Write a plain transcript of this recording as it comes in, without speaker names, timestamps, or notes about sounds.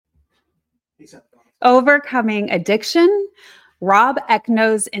Overcoming addiction, Rob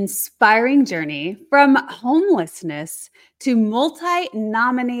Ekno's inspiring journey from homelessness to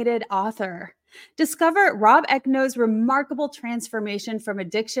multi-nominated author. Discover Rob Ekno's remarkable transformation from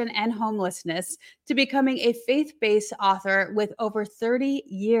addiction and homelessness to becoming a faith-based author with over 30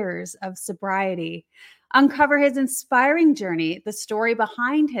 years of sobriety. Uncover his inspiring journey, the story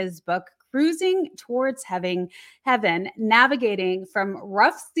behind his book, Cruising Towards Heaven, navigating from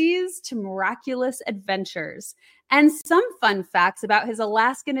rough seas to miraculous adventures, and some fun facts about his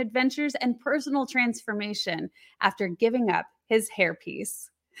Alaskan adventures and personal transformation after giving up his hairpiece.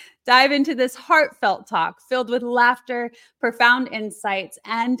 Dive into this heartfelt talk filled with laughter, profound insights,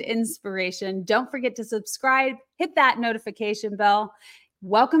 and inspiration. Don't forget to subscribe, hit that notification bell.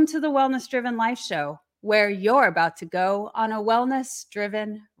 Welcome to the Wellness Driven Life Show, where you're about to go on a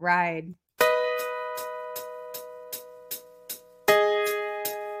wellness-driven ride.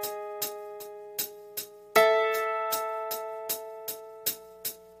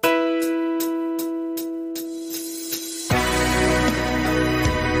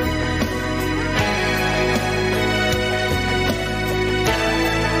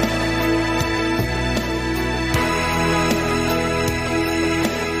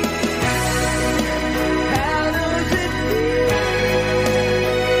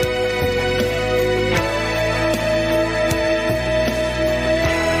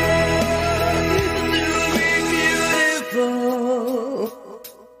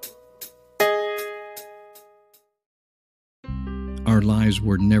 Our lives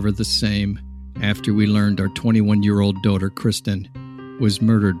were never the same after we learned our 21-year-old daughter, Kristen, was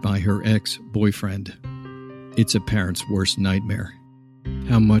murdered by her ex-boyfriend. It's a parent's worst nightmare.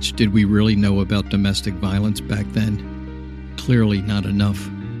 How much did we really know about domestic violence back then? Clearly not enough.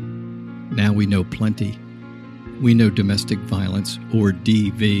 Now we know plenty. We know domestic violence, or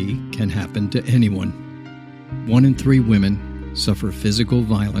DV, can happen to anyone. 1 in 3 women suffer physical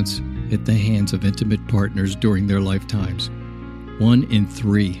violence at the hands of intimate partners during their lifetimes. 1 in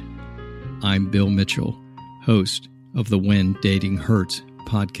 3. I'm Bill Mitchell, host of the When Dating Hurts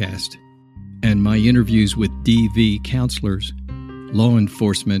podcast, and my interviews with DV counselors, law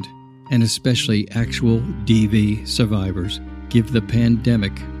enforcement, and especially actual DV survivors give the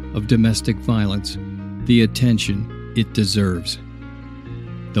pandemic of domestic violence the attention it deserves.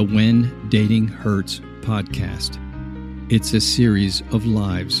 The When Dating Hurts podcast. It's a series of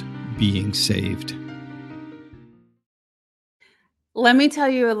lives being saved. Let me tell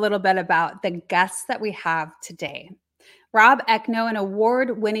you a little bit about the guests that we have today. Rob Ekno, an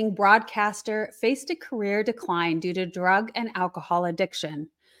award-winning broadcaster, faced a career decline due to drug and alcohol addiction,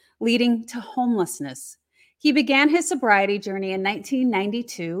 leading to homelessness. He began his sobriety journey in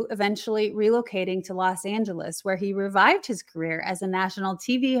 1992, eventually relocating to Los Angeles, where he revived his career as a national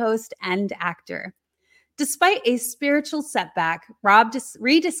TV host and actor. Despite a spiritual setback, Rob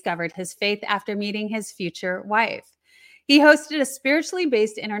rediscovered his faith after meeting his future wife. He hosted a spiritually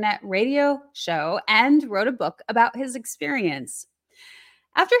based internet radio show and wrote a book about his experience.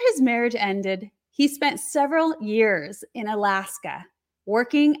 After his marriage ended, he spent several years in Alaska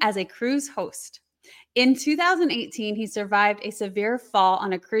working as a cruise host. In 2018, he survived a severe fall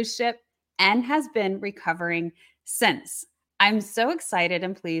on a cruise ship and has been recovering since. I'm so excited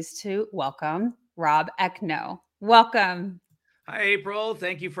and pleased to welcome Rob Ekno. Welcome. Hi, April.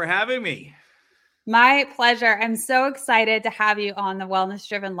 Thank you for having me. My pleasure. I'm so excited to have you on the Wellness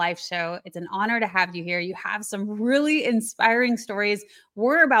Driven Life Show. It's an honor to have you here. You have some really inspiring stories.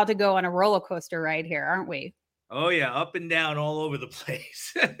 We're about to go on a roller coaster ride here, aren't we? Oh, yeah. Up and down all over the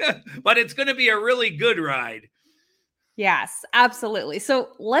place. But it's going to be a really good ride. Yes, absolutely. So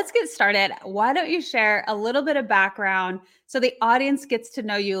let's get started. Why don't you share a little bit of background so the audience gets to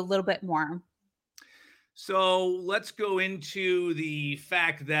know you a little bit more? So let's go into the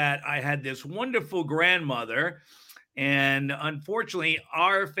fact that I had this wonderful grandmother, and unfortunately,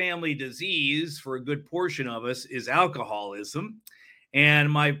 our family disease for a good portion of us is alcoholism.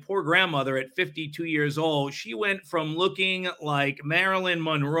 And my poor grandmother at 52 years old, she went from looking like Marilyn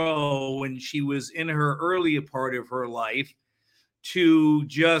Monroe when she was in her earlier part of her life to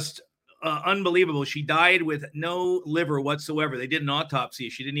just unbelievable. She died with no liver whatsoever. They did an autopsy.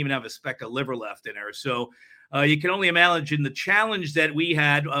 She didn't even have a speck of liver left in her. So you can only imagine the challenge that we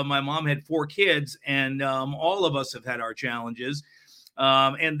had. My mom had 4 kids, and all of us have had our challenges.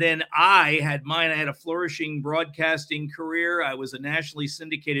 And then I had mine. I had a flourishing broadcasting career. I was a nationally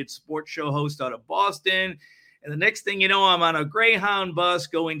syndicated sports show host out of Boston. And the next thing you know, I'm on a Greyhound bus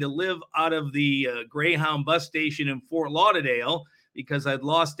going to live out of the Greyhound bus station in Fort Lauderdale, because I'd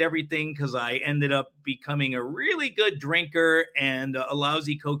lost everything because I ended up becoming a really good drinker and a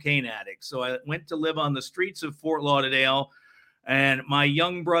lousy cocaine addict. So I went to live on the streets of Fort Lauderdale, and my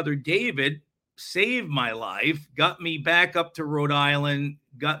young brother David saved my life, got me back up to Rhode Island,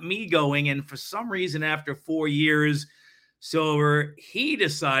 got me going. And for some reason, after 4 years sober, he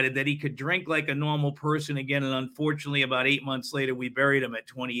decided that he could drink like a normal person again. And unfortunately, about 8 months later, we buried him at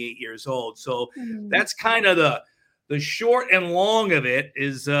 28 years old. So that's kind of the short and long of it.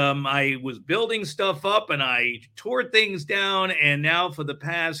 Is I was building stuff up and I tore things down. And now for the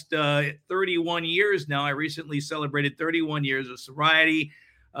past 31 years now, I recently celebrated 31 years of sobriety.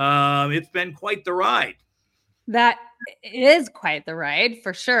 It's been quite the ride. That is quite the ride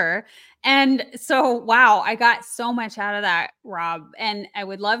for sure. And so, wow, I got so much out of that, Rob. And I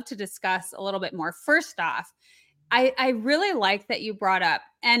would love to discuss a little bit more. First off, I really like that you brought up,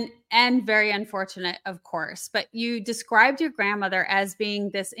 and very unfortunate, of course, but you described your grandmother as being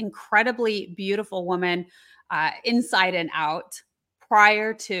this incredibly beautiful woman, inside and out,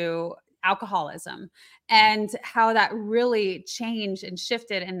 prior to alcoholism, and how that really changed and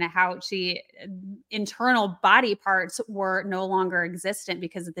shifted, and how she internal body parts were no longer existent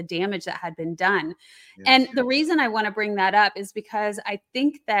because of the damage that had been done. Yes. And the reason I want to bring that up is because I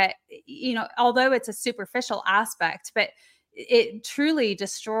think that, although it's a superficial aspect, but it truly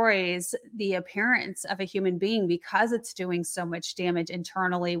destroys the appearance of a human being because it's doing so much damage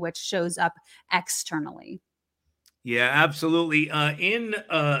internally, which shows up externally. Yeah, absolutely. In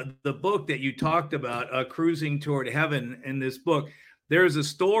the book that you talked about, Cruising Toward Heaven, in this book, there's a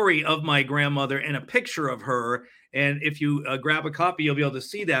story of my grandmother and a picture of her. And if you grab a copy, you'll be able to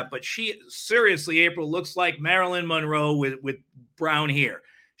see that. But she seriously, April, looks like Marilyn Monroe with brown hair.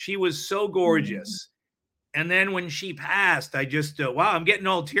 She was so gorgeous. And then when she passed, I just, wow, I'm getting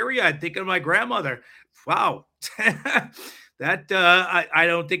all teary-eyed thinking of my grandmother. Wow. That I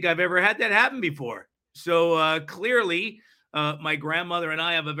don't think I've ever had that happen before. So clearly, my grandmother and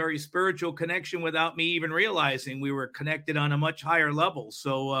I have a very spiritual connection without me even realizing we were connected on a much higher level.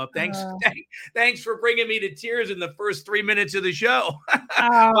 So thanks for bringing me to tears in the first 3 minutes of the show.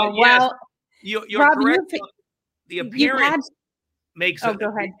 But yes, Well, you're Rob, correct. The appearance makes go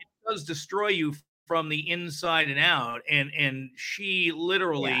ahead. it does destroy you from the inside and out. And she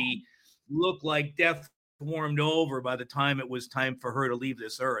literally looked like death warmed over by the time it was time for her to leave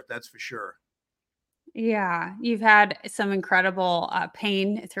this earth. That's for sure. Yeah, you've had some incredible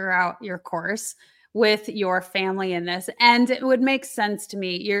pain throughout your course with your family in this, and it would make sense to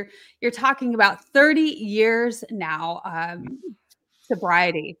me. You're talking about 30 years now,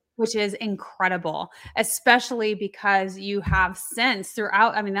 sobriety, which is incredible, especially because you have since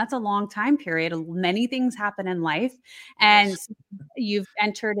throughout. I mean, that's a long time period. Many things happen in life, and you've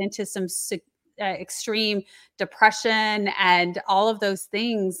entered into some extreme depression and all of those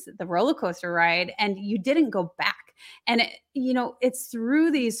things, the roller coaster ride, and you didn't go back. And it's through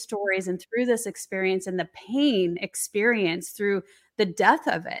these stories and through this experience and the pain experience through the death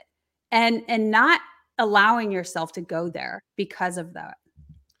of it, and not allowing yourself to go there because of that.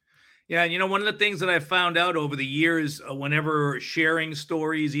 Yeah, and one of the things that I found out over the years, whenever sharing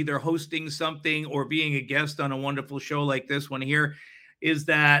stories, either hosting something or being a guest on a wonderful show like this one here, is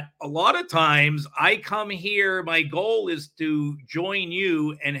that a lot of times I come here, my goal is to join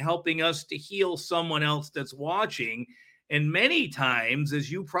you and helping us to heal someone else that's watching. And many times,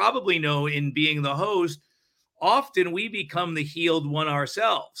 as you probably know, in being the host, often we become the healed one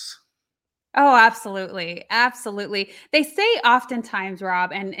ourselves. Oh, absolutely. Absolutely. They say oftentimes,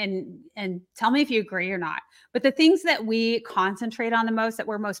 Rob, and tell me if you agree or not, but the things that we concentrate on the most, that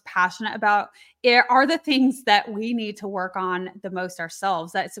we're most passionate about, are the things that we need to work on the most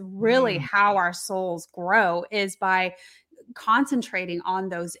ourselves. That's really how our souls grow, is by concentrating on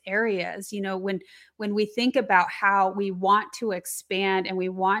those areas. When we think about how we want to expand and we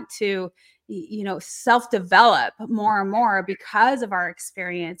want to self-develop more and more because of our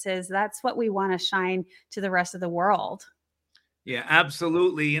experiences, that's what we want to shine to the rest of the world. Yeah,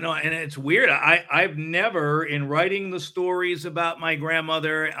 absolutely. And it's weird. I've never, in writing the stories about my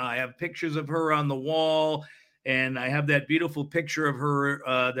grandmother, I have pictures of her on the wall, and I have that beautiful picture of her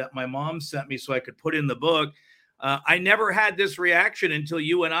that my mom sent me so I could put in the book. I never had this reaction until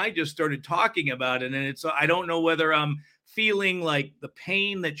you and I just started talking about it. And I don't know whether I'm feeling like the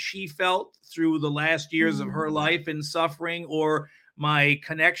pain that she felt through the last years of her life and suffering, or my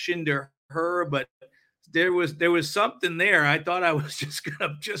connection to her, but there was something there. I thought I was just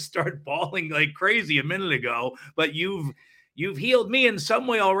gonna start bawling like crazy a minute ago, but you've healed me in some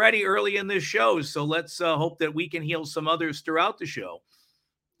way already early in this show. So let's hope that we can heal some others throughout the show.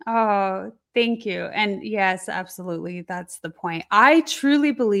 Oh, thank you. And yes, absolutely. That's the point. I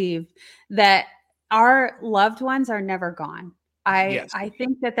truly believe that our loved ones are never gone. I Yes, I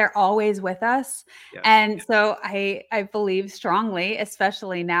think that they're always with us. yes. And so I believe strongly,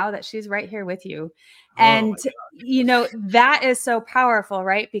 especially now that she's right here with you. Oh And my that is so powerful,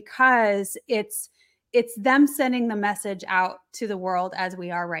 right? Because it's them sending the message out to the world as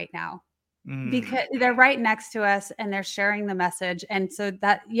we are right now, God. because they're right next to us and they're sharing the message. And so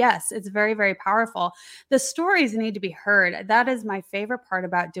that, yes, it's very, very powerful. The stories need to be heard. That is my favorite part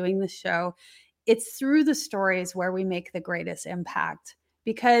about doing the show. It's through the stories where we make the greatest impact.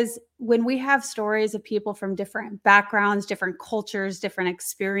 Because when we have stories of people from different backgrounds, different cultures, different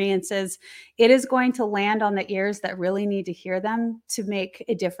experiences, it is going to land on the ears that really need to hear them to make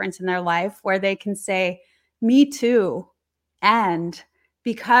a difference in their life, where they can say, me too. And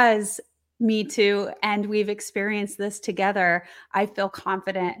because me too, and we've experienced this together, I feel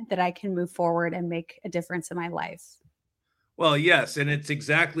confident that I can move forward and make a difference in my life. Well, yes, and it's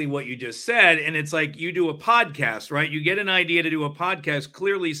exactly what you just said. And it's like you do a podcast, right? You get an idea to do a podcast.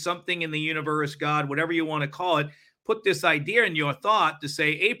 Clearly, something in the universe, God, whatever you want to call it, put this idea in your thought to say,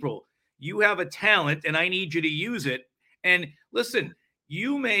 April, you have a talent and I need you to use it. And listen,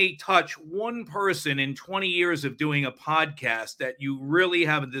 you may touch one person in 20 years of doing a podcast that you really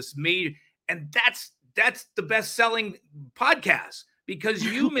have this made. And that's the best selling podcast because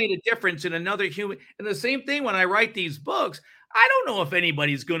you made a difference in another human. And the same thing when I write these books, I don't know if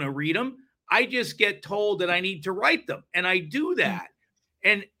anybody's going to read them. I just get told that I need to write them, and I do that.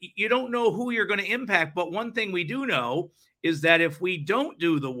 And you don't know who you're going to impact. But one thing we do know is that if we don't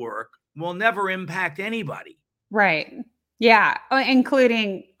do the work, we'll never impact anybody. Right. Yeah,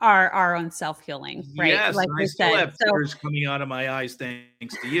 including our own self-healing, right? Yes. Like And I we still said. have So, tears coming out of my eyes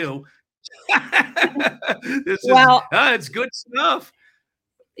thanks to you. This is, well, it's good stuff.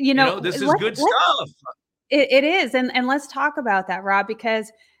 This is good let's stuff. it is. And let's talk about that, Rob,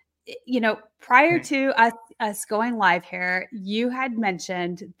 because prior to us going live here, you had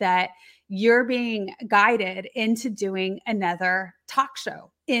mentioned that you're being guided into doing another talk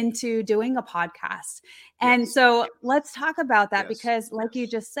show, into doing a podcast. And Yes. so let's talk about that, Yes. because like you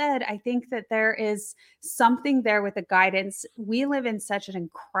just said, I think that there is something there with the guidance. We live in such an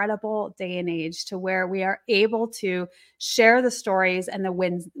incredible day and age to where we are able to share the stories and the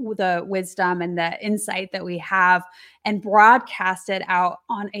wisdom and the insight that we have and broadcast it out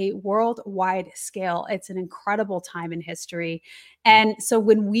on a worldwide scale. It's an incredible time in history. And so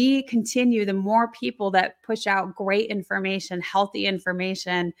when we continue, the more people that push out great information, healthy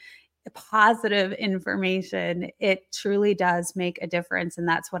information, positive information, it truly does make a difference. And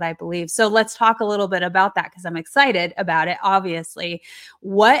that's what I believe. So let's talk a little bit about that, because I'm excited about it, obviously.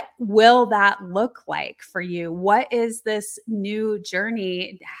 What will that look like for you? What is this new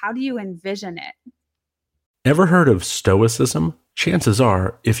journey? How do you envision it? Ever heard of Stoicism? Chances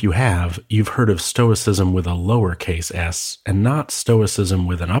are, if you have, you've heard of Stoicism with a lowercase s and not Stoicism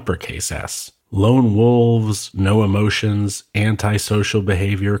with an uppercase S. Lone wolves, no emotions, antisocial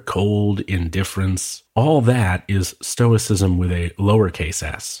behavior, cold indifference. All that is Stoicism with a lowercase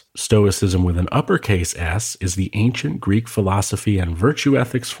s. Stoicism with an uppercase S is the ancient Greek philosophy and virtue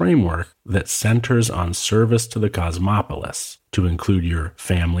ethics framework that centers on service to the cosmopolis, to include your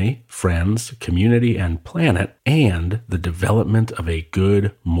family, friends, community, and planet, and the development of a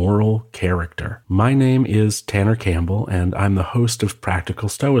good moral character. My name is Tanner Campbell, and I'm the host of Practical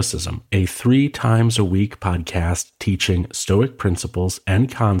Stoicism, a 3 times a week podcast teaching Stoic principles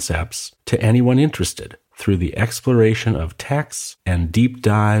and concepts to anyone interested through the exploration of texts and deep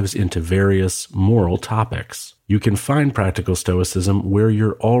dives into various moral topics. You can find Practical Stoicism where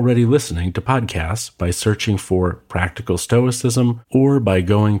you're already listening to podcasts by searching for Practical Stoicism or by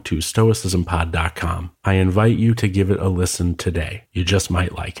going to stoicismpod.com. I invite you to give it a listen today. You just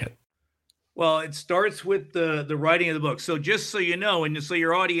might like it. Well, it starts with the writing of the book. So just so you know, and so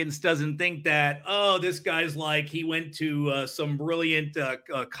your audience doesn't think that, oh, this guy's like, he went to some brilliant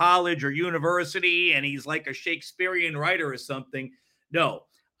college or university and he's like a Shakespearean writer or something. No,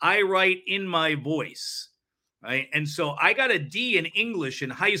 I write in my voice, right? And so I got a D in English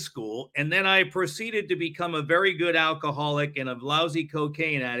in high school, and then I proceeded to become a very good alcoholic and a lousy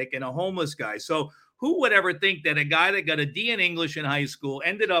cocaine addict and a homeless guy. So who would ever think that a guy that got a D in English in high school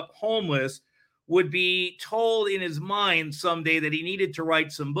ended up homeless would be told in his mind someday that he needed to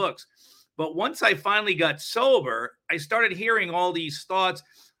write some books? But once I finally got sober, I started hearing all these thoughts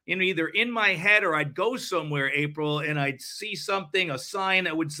either in my head, or I'd go somewhere, April, and I'd see something, a sign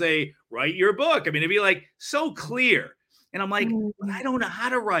that would say, write your book. I mean, it'd be like so clear. And I'm like, but I don't know how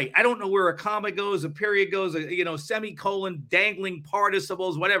to write. I don't know where a comma goes, a period goes, semicolon, dangling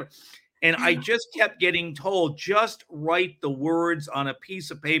participles, whatever. And I just kept getting told, just write the words on a piece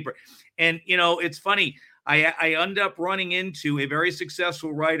of paper. And, it's funny. I end up running into a very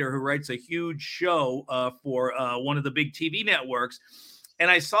successful writer who writes a huge show for one of the big TV networks. And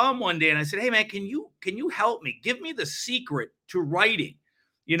I saw him one day and I said, hey, man, can you help me? Give me the secret to writing,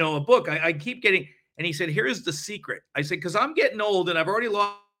 a book. I keep getting. And he said, here's the secret. I said, because I'm getting old and I've already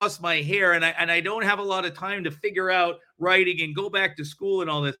lost my hair and I don't have a lot of time to figure out writing and go back to school and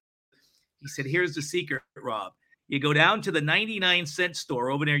all this. He said, here's the secret, Rob. You go down to the 99-cent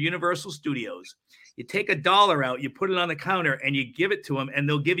store over near Universal Studios. You take $1 out, you put it on the counter and you give it to them and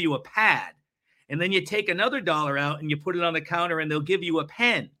they'll give you a pad. And then you take another $1 out and you put it on the counter and they'll give you a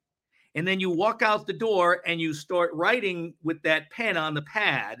pen. And then you walk out the door and you start writing with that pen on the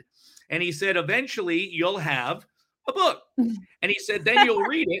pad. And he said, eventually you'll have a book. And he said, then you'll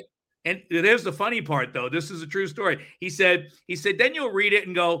read it. And there's the funny part, though. This is a true story. He said, then you'll read it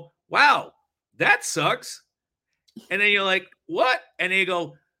and go, wow, that sucks. And then you're like, what? And then you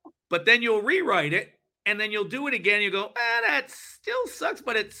go, but then you'll rewrite it. And then you'll do it again. You go, that still sucks,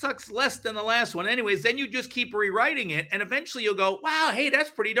 but it sucks less than the last one. Anyways, then you just keep rewriting it. And eventually you'll go, wow, hey, that's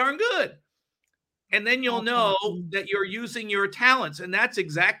pretty darn good. And then you'll know that you're using your talents. And that's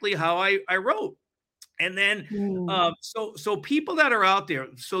exactly how I wrote. And then, so people that are out there,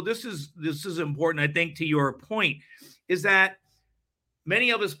 so this is important, I think, to your point, is that many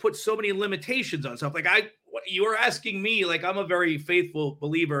of us put so many limitations on stuff. Like you were asking me, like, I'm a very faithful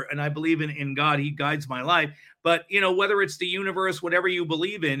believer and I believe in God. He guides my life. But, whether it's the universe, whatever you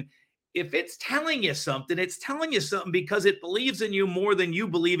believe in, if it's telling you something, it's telling you something because it believes in you more than you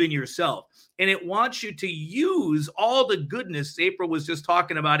believe in yourself. And it wants you to use all the goodness. April was just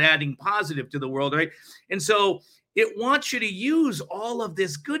talking about adding positive to the world, right? And so it wants you to use all of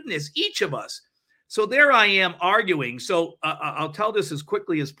this goodness, each of us. So there I am arguing. So I'll tell this as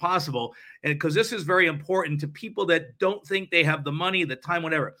quickly as possible, and because this is very important to people that don't think they have the money, the time,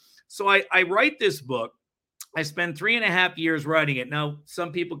 whatever. So I write this book. I spent 3.5 years writing it. Now,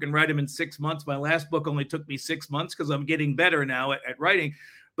 some people can write them in 6 months. My last book only took me 6 months because I'm getting better now at writing.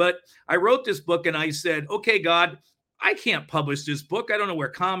 But I wrote this book and I said, okay, God, I can't publish this book. I don't know where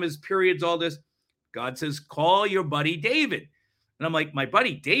commas, periods, all this. God says, call your buddy David. And I'm like, my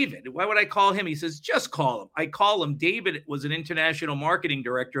buddy David? Why would I call him? He says, just call him. I call him. David was an international marketing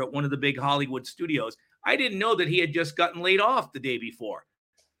director at one of the big Hollywood studios. I didn't know that he had just gotten laid off the day before.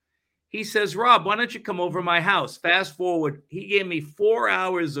 He says, Rob, why don't you come over to my house? Fast forward, he gave me 4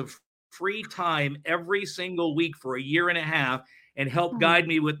 hours of free time every single week for 1.5 years and helped guide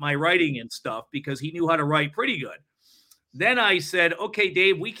me with my writing and stuff because he knew how to write pretty good. Then I said, okay,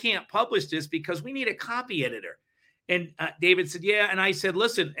 Dave, we can't publish this because we need a copy editor. And David said, yeah. And I said,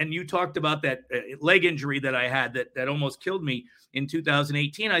 listen, and you talked about that leg injury that I had that almost killed me in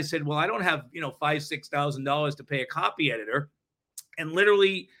 2018. I said, well, I don't have, $5,000-$6,000 to pay a copy editor. And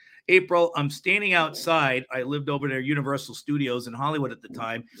literally, April, I'm standing outside. I lived over there, Universal Studios in Hollywood at the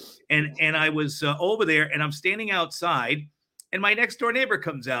time. And I was over there and I'm standing outside and my next door neighbor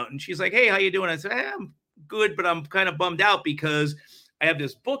comes out and she's like, hey, how you doing? I said, hey, I'm good, but I'm kind of bummed out because I have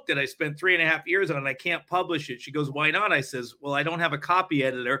this book that I spent 3.5 years on and I can't publish it. She goes, why not? I says, well, I don't have a copy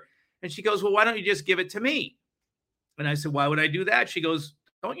editor. And she goes, well, why don't you just give it to me? And I said, why would I do that? She goes,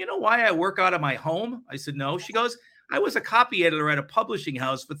 don't you know why I work out of my home? I said, no. She goes, I was a copy editor at a publishing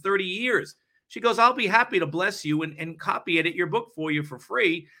house for 30 years. She goes, I'll be happy to bless you and copy edit your book for you for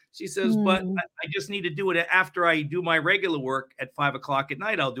free. She says, but I just need to do it after I do my regular work at 5 o'clock at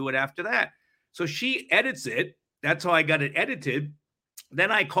night. I'll do it after that. So she edits it. That's how I got it edited.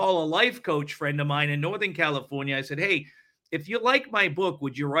 Then I call a life coach friend of mine in Northern California. I said, hey, if you like my book,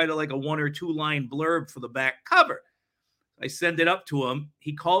 would you write like a 1 or 2 line blurb for the back cover? I send it up to him.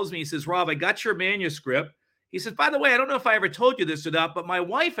 He calls me. He says, Rob, I got your manuscript. He says, by the way, I don't know if I ever told you this or not, but my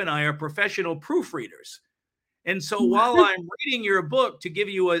wife and I are professional proofreaders. And so while I'm reading your book to give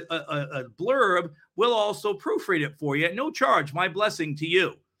you a blurb, we'll also proofread it for you at no charge. My blessing to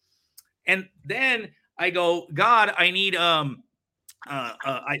you. And then I go, God, I need, I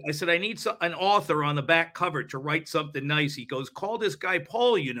said, I need an author on the back cover to write something nice. He goes, call this guy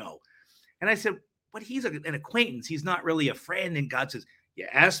Paul, And I said, but he's an acquaintance. He's not really a friend. And God says, you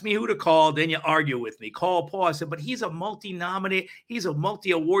ask me who to call, then you argue with me. Call Paul. I said, but he's a he's a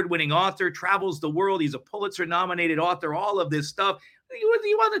multi-award-winning author, travels the world. He's a Pulitzer-nominated author, all of this stuff. What do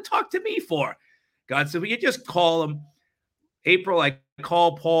you want to talk to me for? God said, well, you just call him. April, I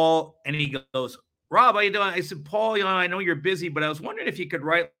call Paul, and he goes, Rob, how you doing? I said, Paul, I know you're busy, but I was wondering if you could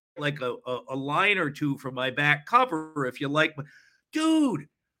write like a line or two from my back cover if you like. Dude,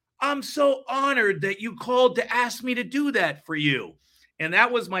 I'm so honored that you called to ask me to do that for you. And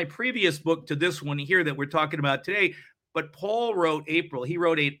that was my previous book to this one here that we're talking about today. But Paul wrote, April, he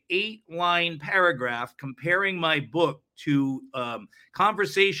wrote an 8-line paragraph comparing my book to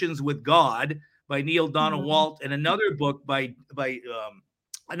Conversations with God by Neil Donald Walsh, and another book by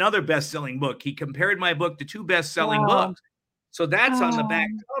another best-selling book. He compared my book to 2 best-selling books. So that's on the back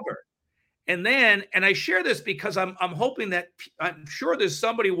cover. And then, and I share this because I'm hoping that, I'm sure there's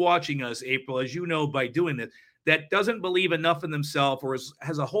somebody watching us, April, as you know, by doing this, that doesn't believe enough in themselves or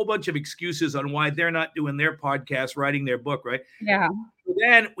has a whole bunch of excuses on why they're not doing their podcast, writing their book, right? Yeah. So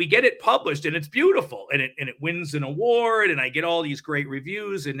then we get it published and it's beautiful and it wins an award and I get all these great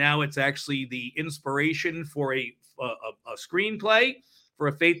reviews. And now it's actually the inspiration for a screenplay for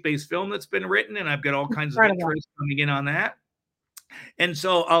a faith-based film that's been written. And I've got all kinds of interest coming in on that. And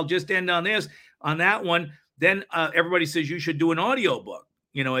so I'll just end on this, on that one. Then everybody says you should do an audiobook,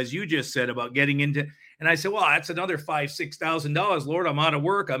 as you just said about getting into. And I said, well, that's another $5,000-$6,000. Lord, I'm out of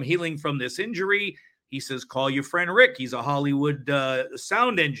work. I'm healing from this injury. He says, call your friend Rick. He's a Hollywood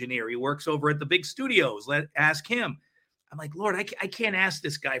sound engineer. He works over at the big studios. Ask him. I'm like, Lord, I can't ask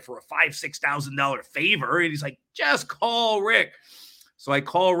this guy for a $5,000-$6,000 favor. And he's like, just call Rick. So I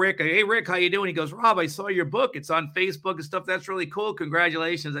call Rick. Hey, Rick, how you doing? He goes, Rob, I saw your book. It's on Facebook and stuff. That's really cool.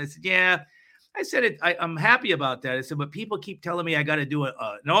 Congratulations. I said, yeah. I said, I'm happy about that. I said, but people keep telling me I got to do an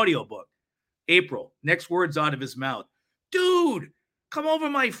audio book. April, next words out of his mouth. Dude, come over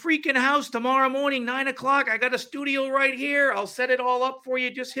my freaking house tomorrow morning, 9 o'clock. I got a studio right here. I'll set it all up for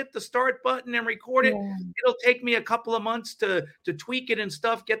you. Just hit the start button and record it. Yeah. It'll take me a couple of months to tweak it and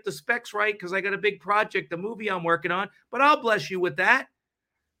stuff, get the specs right, because I got a big project, a movie I'm working on. But I'll bless you with that.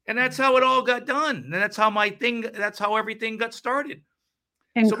 And that's how it all got done. And that's how everything got started.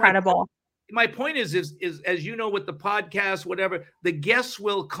 Incredible. So my point is as you know, with the podcast, whatever, the guests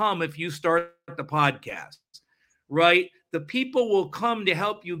will come if you start the podcast, right? The people will come to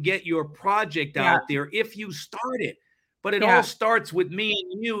help you get your project out there if you start it. But it all starts with me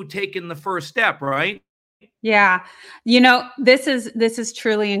and you taking the first step, right? Yeah. This is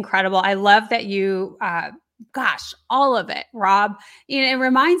truly incredible. I love that you all of it, Rob. It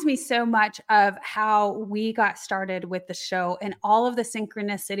reminds me so much of how we got started with the show and all of the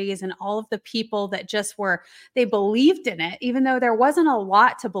synchronicities and all of the people that just they believed in it, even though there wasn't a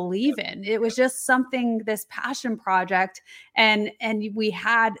lot to believe in. It was just this passion project. And we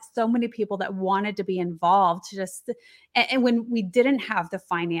had so many people that wanted to be involved and when we didn't have the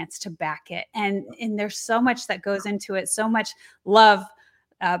finance to back it. And there's so much that goes into it, so much love,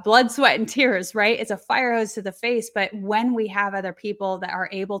 blood, sweat, and tears, right? It's a fire hose to the face. But when we have other people that are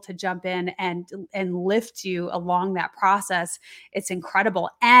able to jump in and lift you along that process, it's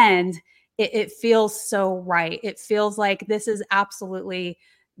incredible. And it feels so right. It feels like this is absolutely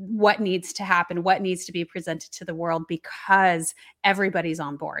what needs to happen, what needs to be presented to the world, because everybody's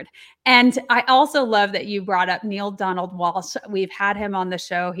on board. And I also love that you brought up Neil Donald Walsh. We've had him on the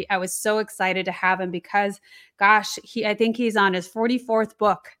show. I was so excited to have him because, gosh, I think he's on his 44th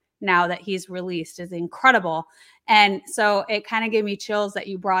book now that he's released. Is incredible. And so it kind of gave me chills that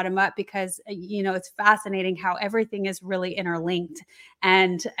you brought him up because, it's fascinating how everything is really interlinked.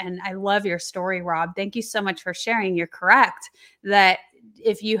 And I love your story, Rob. Thank you so much for sharing. You're correct that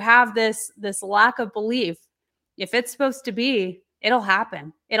if you have this lack of belief, if it's supposed to be, it'll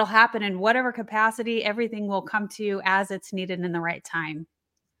happen. It'll happen in whatever capacity. Everything will come to you as it's needed in the right time.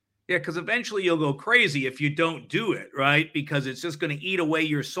 Yeah, because eventually you'll go crazy if you don't do it, right? Because it's just going to eat away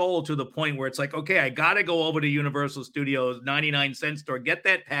your soul to the point where it's like, okay, I got to go over to Universal Studios, 99-cent store, get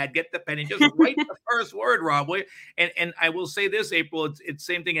that pad, get the pen, and just write the first word, Rob. And I will say this, April, it's the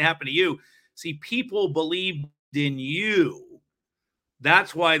same thing that happened to you. See, people believed in you.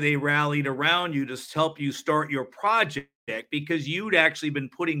 That's why they rallied around you to help you start your project, because you'd actually been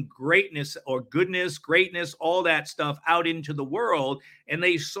putting greatness or goodness, greatness, all that stuff out into the world. And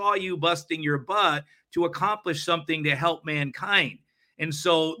they saw you busting your butt to accomplish something to help mankind. And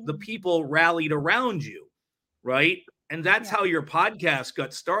so the people rallied around you, right? And that's how your podcast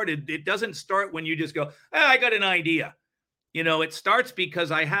got started. It doesn't start when you just go, I got an idea. It starts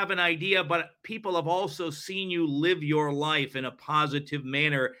because I have an idea, but people have also seen you live your life in a positive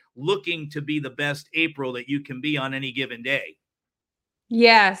manner, looking to be the best April that you can be on any given day.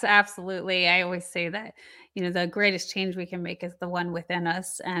 Yes, absolutely. I always say that, the greatest change we can make is the one within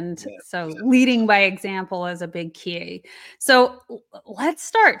us. And Yeah. so leading by example is a big key. So let's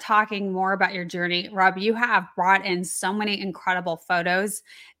start talking more about your journey. Rob, you have brought in so many incredible photos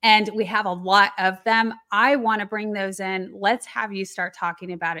and we have a lot of them. I want to bring those in. Let's have you start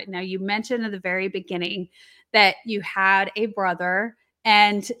talking about it. Now, you mentioned at the very beginning that you had a brother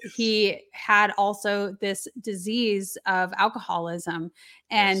and he had also this disease of alcoholism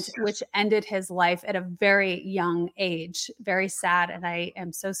and Yes. which ended his life at a very young age. Very sad. And I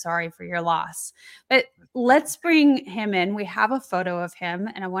am so sorry for your loss. But let's bring him in. We have a photo of him,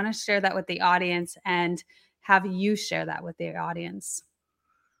 and I want to share that with the audience and have you share that with the audience.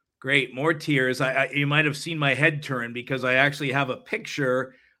 Great. More tears. You might have seen my head turn because I actually have a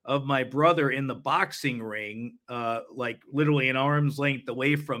picture of my brother in the boxing ring, like literally an arm's length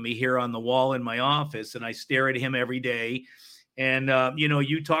away from me here on the wall in my office. And I stare at him every day. And,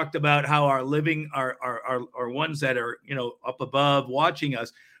 you talked about how our living are ones that are, up above watching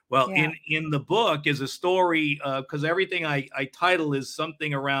us. Well, Yeah. in the book is a story because everything I title is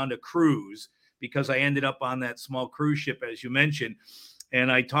something around a cruise because I ended up on that small cruise ship, as you mentioned.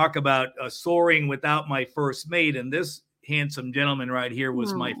 And I talk about soaring without my first mate. And this handsome gentleman right here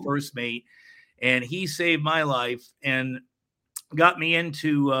was my Oh, first mate. And he saved my life and got me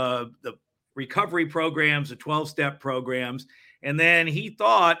into the recovery programs, the 12-step programs. And then he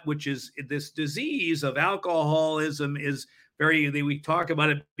thought, which is this disease of alcoholism is we talk about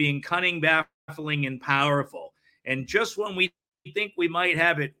it being cunning, baffling, and powerful. And just when we think we might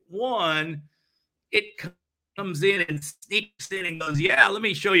have it won, it comes in and sneaks in and goes, yeah, let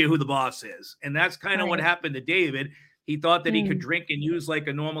me show you who the boss is. And that's kind of what right. happened to David. He thought that he could Mm, drink and use like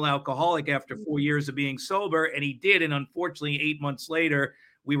a normal alcoholic after 4 years of being sober. And he did. And unfortunately, 8 months later,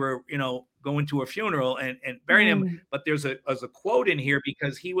 we were, going to a funeral and burying him. mm, But there's a quote in here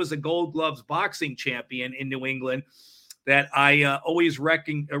because he was a Gold Gloves boxing champion in New England that I always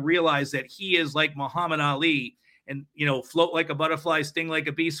realize that he is like Muhammad Ali and, float like a butterfly, sting like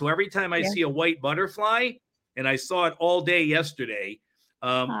a bee. So every time I yeah. see a white butterfly, and I saw it all day yesterday,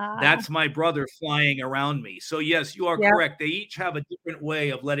 Ah, that's my brother flying around me. So yes, you are yeah. correct. They each have a different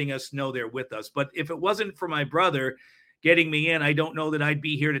way of letting us know they're with us. But if it wasn't for my brother getting me in, I don't know that I'd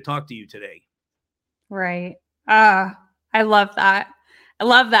be here to talk to you today. Right. Ah, I love that. I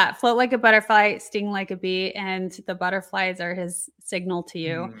love that. Float like a butterfly, sting like a bee, and the butterflies are his signal to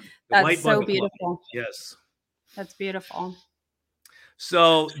you. The That's white so butterfly. beautiful. Yes. That's beautiful.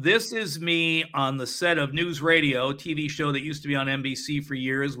 So this is me on the set of News Radio, TV show that used to be on NBC for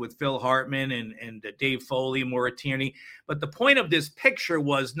years with Phil Hartman and Dave Foley, Maura Tierney. But the point of this picture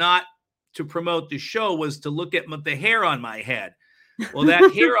was not to promote the show, was to look at the hair on my head. Well,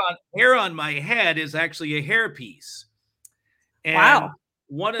 that hair on my head is actually a hairpiece. And Wow.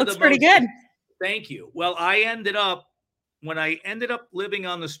 one of Looks the pretty most good. Thank you. Well, when I ended up living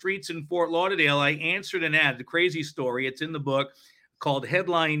on the streets in Fort Lauderdale, I answered an ad, the crazy story. It's in the book called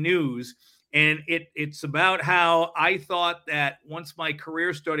Headline News. And it's about how I thought that once my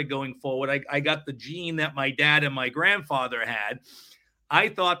career started going forward, I got the gene that my dad and my grandfather had. I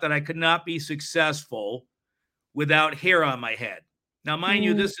thought that I could not be successful without hair on my head. Now, mind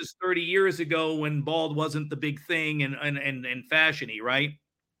you, Mm, this is 30 years ago when bald wasn't the big thing and fashiony, right?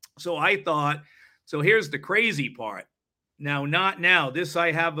 So I thought, so here's the crazy part. Now, not now. This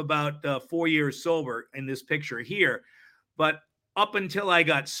I have about 4 years sober in this picture here. But up until I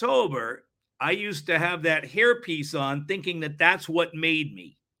got sober, I used to have that hairpiece on thinking that that's what made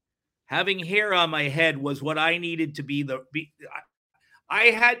me. Having hair on my head was what I needed to be. I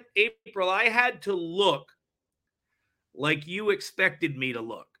had to look like you expected me to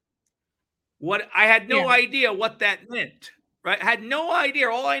look. What I had yeah. no idea what that meant, right? I had no idea.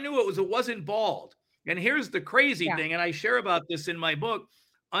 All I knew it wasn't bald. And here's the crazy Yeah. thing, and I share about this in my book.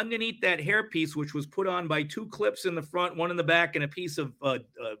 Underneath that hairpiece, which was put on by 2 clips in the front, one in the back, and a piece of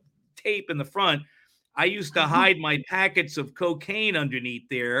tape in the front, I used to hide my packets of cocaine underneath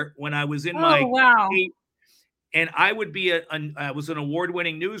there when I was in Oh, my wow. tape. And I would be I was an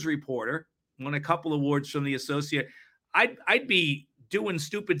award-winning news reporter, won a couple awards from the Associate. I'd be doing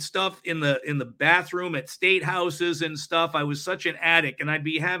stupid stuff in the bathroom at state houses and stuff. I was such an addict, and I'd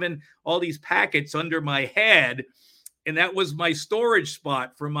be having all these packets under my head, and that was my storage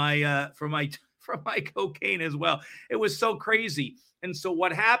spot for my for my cocaine as well. It was so crazy. And so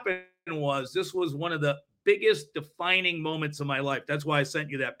what happened was this was one of the biggest defining moments of my life. That's why I sent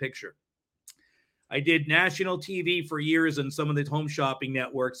you that picture. I did national TV for years on some of the home shopping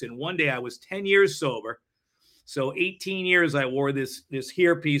networks, and one day I was 10 years sober, So 18 years I wore this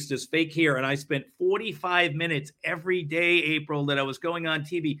hair piece, this fake hair, and I spent 45 minutes every day, April, that I was going on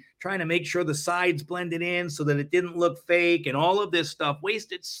TV trying to make sure the sides blended in so that it didn't look fake and all of this stuff.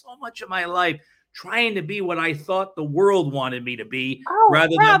 Wasted so much of my life trying to be what I thought the world wanted me to be, rather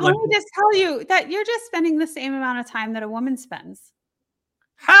than Rob, what. let me just tell you that you're just spending the same amount of time that a woman spends.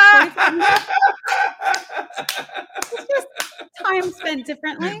 45 minutes. It's just time spent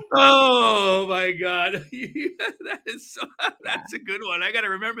differently. Oh my God. That's a good one. I got to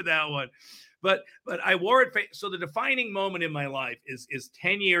remember that one. But I wore it. So the defining moment in my life is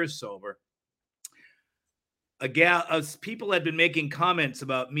 10 years sober. People had been making comments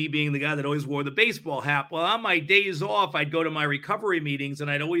about me being the guy that always wore the baseball hat. Well, on my days off, I'd go to my recovery meetings and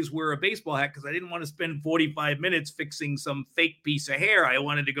I'd always wear a baseball hat because I didn't want to spend 45 minutes fixing some fake piece of hair. I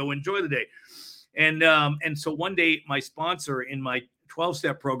wanted to go enjoy the day. And so one day my sponsor in my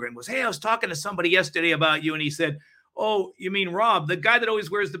 12-step program was, hey, I was talking to somebody yesterday about you. And he said, oh, you mean Rob, the guy that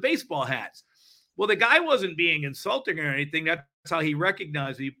always wears the baseball hats? Well, the guy wasn't being insulting or anything. That's how he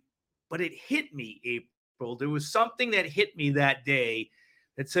recognized me. But it hit me, April. There was something that hit me that day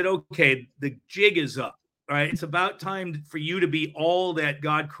that said, okay, the jig is up. All right. It's about time for you to be all that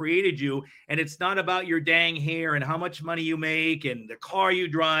God created you. And it's not about your dang hair and how much money you make and the car you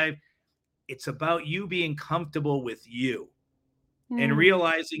drive. It's about you being comfortable with you and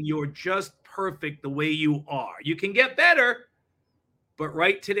realizing you're just perfect the way you are. You can get better, but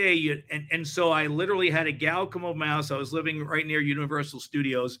right today, and so I literally had a gal come over my house. I was living right near Universal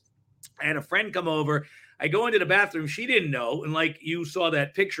Studios. I had a friend come over. I go into the bathroom. She didn't know. And like you saw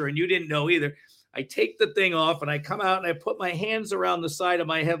that picture and you didn't know either. I take the thing off and I come out and I put my hands around the side of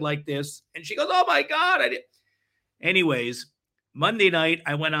my head like this. And she goes, oh my God. Anyways, Monday night,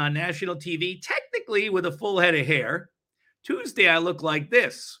 I went on national TV, technically with a full head of hair. Tuesday, I look like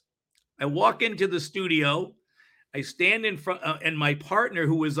this. I walk into the studio. I stand in front, and my partner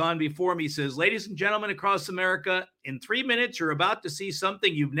who was on before me says, ladies and gentlemen across America, in 3 minutes, you're about to see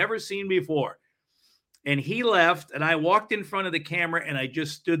something you've never seen before. And he left, and I walked in front of the camera, and I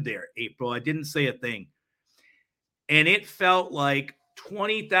just stood there, April. I didn't say a thing. And it felt like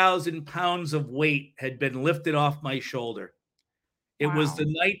 20,000 pounds of weight had been lifted off my shoulder. It was the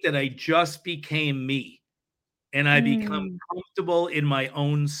night that I just became me, and I become comfortable in my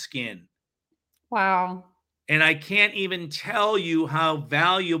own skin. Wow. And I can't even tell you how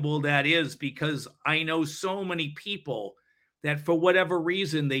valuable that is, because I know so many people that for whatever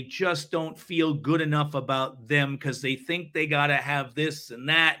reason, they just don't feel good enough about them because they think they got to have this and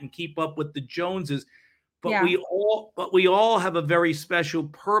that and keep up with the Joneses. But we all have a very special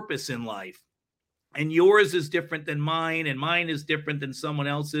purpose in life. And yours is different than mine, and mine is different than someone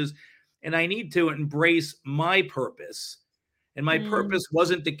else's. And I need to embrace my purpose. And my purpose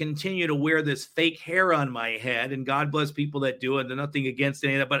wasn't to continue to wear this fake hair on my head. And God bless people that do it. There's nothing against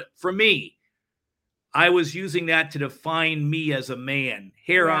any of that. But for me, I was using that to define me as a man.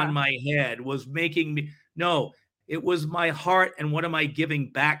 Hair on my head was making me. No, it was my heart. And what am I giving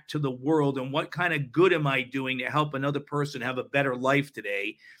back to the world? And what kind of good am I doing to help another person have a better life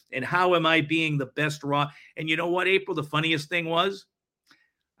today? And how am I being the best raw? And you know what, April? The funniest thing was,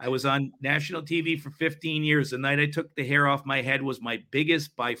 I was on national TV for 15 years. The night I took the hair off my head was my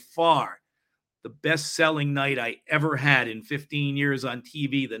biggest, by far, the best-selling night I ever had in 15 years on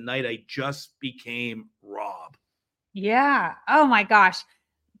TV, the night I just became Rob. Yeah. Oh my gosh.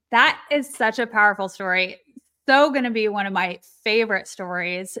 That is such a powerful story. So going to be one of my favorite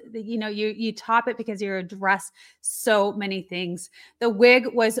stories. You know, you top it because you address so many things. The wig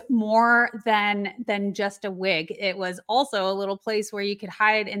was more than just a wig. It was also a little place where you could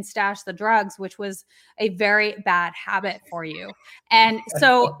hide and stash the drugs, which was a very bad habit for you. And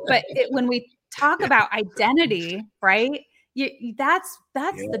so, but when we talk about identity, right? That's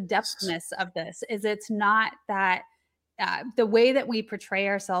the depthness of this. Is it's not that. The way that we portray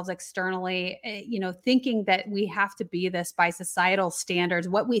ourselves externally, thinking that we have to be this by societal standards,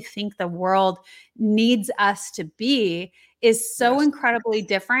 what we think the world needs us to be is so incredibly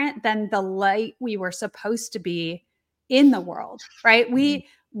different than the light we were supposed to be in the world, right? We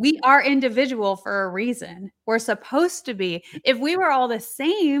are individual for a reason. We're supposed to be. If we were all the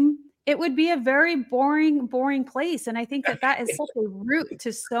same, it would be a very boring place. And I think that is such a root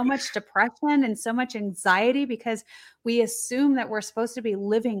to so much depression and so much anxiety, because we assume that we're supposed to be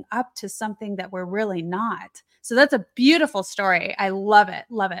living up to something that we're really not. So that's a beautiful story. I love it.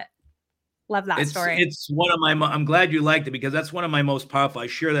 Love it. Love that story. It's one of my, I'm glad you liked it, because that's one of my most powerful. I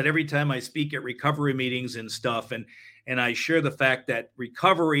share that every time I speak at recovery meetings and stuff. And I share the fact that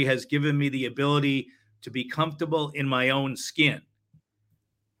recovery has given me the ability to be comfortable in my own skin.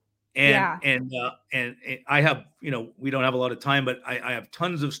 And I have, we don't have a lot of time, but I have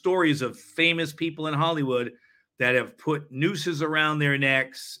tons of stories of famous people in Hollywood that have put nooses around their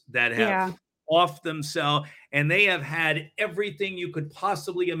necks, that have off themselves, and they have had everything you could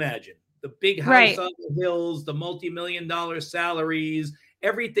possibly imagine. The big house on the hills, the multi-million-dollar salaries,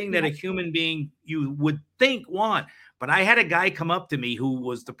 everything that a human being you would think want. But I had a guy come up to me who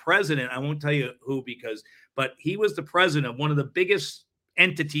was the president. I won't tell you who but he was the president of one of the biggest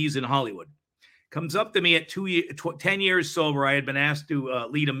entities in Hollywood. Comes up to me at 10 years sober. I had been asked to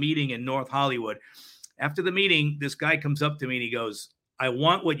lead a meeting in North Hollywood. After the meeting, this guy comes up to me and he goes, "I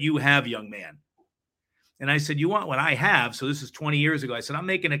want what you have, young man." And I said, "You want what I have?" So this is 20 years ago. I said, "I'm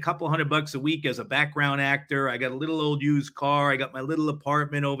making a couple $100 a week as a background actor. I got a little old used car. I got my little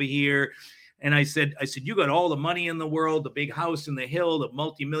apartment over here." And I said, "You got all the money in the world, the big house in the hill, the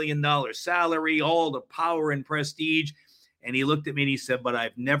multi-million-dollar salary, all the power and prestige." And he looked at me and he said, "But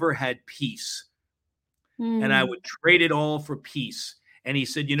I've never had peace. And I would trade it all for peace." And he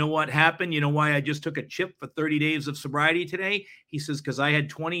said, "You know what happened? You know why I just took a chip for 30 days of sobriety today?" He says, "Because I had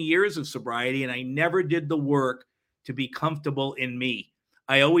 20 years of sobriety and I never did the work to be comfortable in me.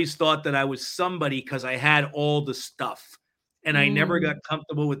 I always thought that I was somebody because I had all the stuff. And I never got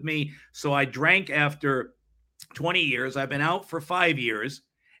comfortable with me. So I drank after 20 years. I've been out for 5 years."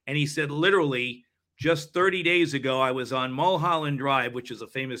 And he said, literally, just 30 days ago, I was on Mulholland Drive, which is a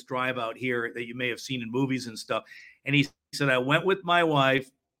famous drive out here that you may have seen in movies and stuff. And he said, "I went with my wife,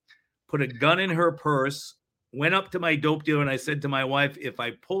 put a gun in her purse, went up to my dope dealer, and I said to my wife, if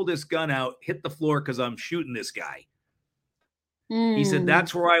I pull this gun out, hit the floor because I'm shooting this guy." He said,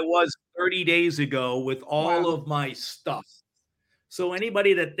 "That's where I was 30 days ago with all of my stuff." So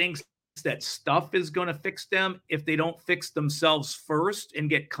anybody that thinks that stuff is going to fix them, if they don't fix themselves first and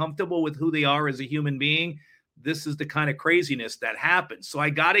get comfortable with who they are as a human being, this is the kind of craziness that happens. So I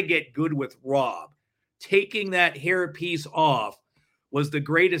got to get good with Rob. Taking that hairpiece off was the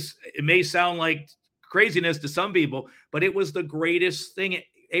greatest. It may sound like craziness to some people, but it was the greatest thing.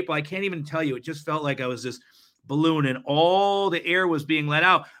 April, I can't even tell you. It just felt like I was this balloon and all the air was being let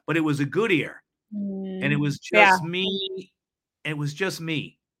out, but it was a good air. And it was just me. It was just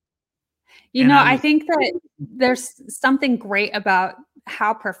me. I think that there's something great about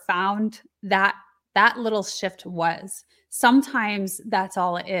how profound that little shift was. Sometimes that's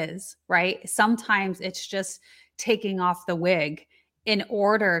all it is, right? Sometimes it's just taking off the wig in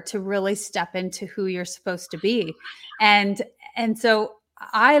order to really step into who you're supposed to be. And so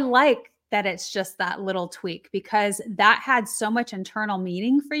I like that it's just that little tweak, because that had so much internal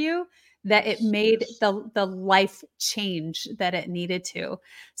meaning for you that it made the life change that it needed to.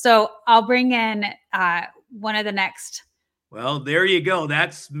 So I'll bring in one of the next. Well, there you go.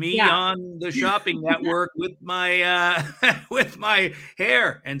 That's me on the shopping network with my with my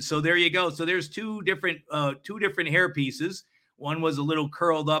hair. And so there you go. So there's two different hair pieces. One was a little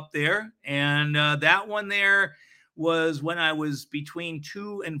curled up there, and that one there was when I was between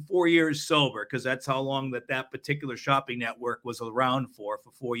 2 and 4 years sober, because that's how long that particular shopping network was around for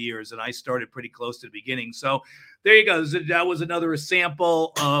 4 years. And I started pretty close to the beginning. So there you go. That was another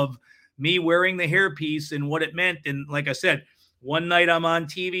sample of me wearing the hairpiece and what it meant. And like I said, one night I'm on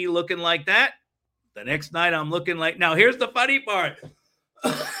TV looking like that. The next night I'm looking like, now here's the funny part.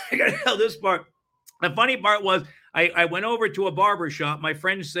 I gotta tell this part. The funny part was I went over to a barber shop. My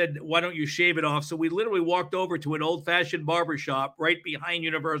friend said, "Why don't you shave it off?" So we literally walked over to an old-fashioned barber shop right behind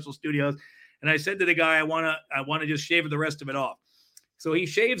Universal Studios. And I said to the guy, I want to just shave the rest of it off. So he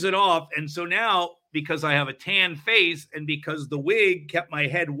shaves it off. And so now, because I have a tan face and because the wig kept my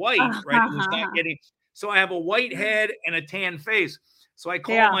head white, right? It was not getting, so I have a white head and a tan face. So I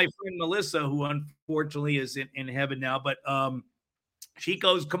call my friend Melissa, who unfortunately is in heaven now, but she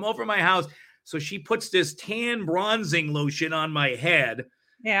goes, "Come over to my house." So she puts this tan bronzing lotion on my head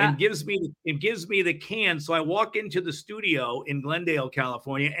and gives me the can. So I walk into the studio in Glendale,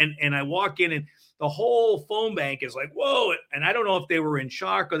 California, and I walk in and the whole phone bank is like, whoa. And I don't know if they were in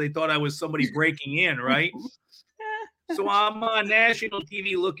shock or they thought I was somebody breaking in, right? So I'm on national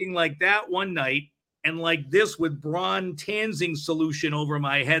TV looking like that one night and like this with bronze tanzing solution over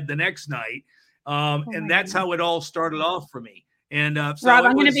my head the next night. And that's how it all started off for me. And so Rob,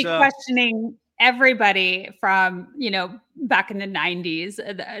 I'm going to be questioning everybody from, back in the 90s,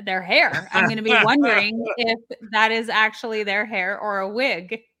 their hair. I'm going to be wondering if that is actually their hair or a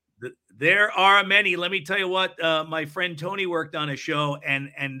wig. There are many. Let me tell you what, my friend Tony worked on a show and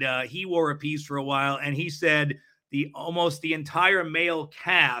he wore a piece for a while. And he said almost the entire male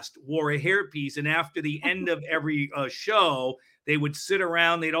cast wore a hairpiece. And after the end of every show, they would sit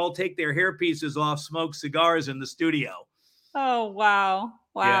around. They'd all take their hairpieces off, smoke cigars in the studio. Oh, wow.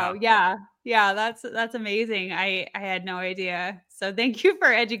 Wow. Yeah. Yeah. Yeah. That's amazing. I had no idea. So thank you for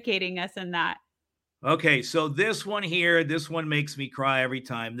educating us in that. Okay, so this one here, this one makes me cry every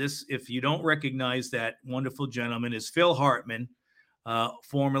time. This, if you don't recognize that wonderful gentleman, is Phil Hartman,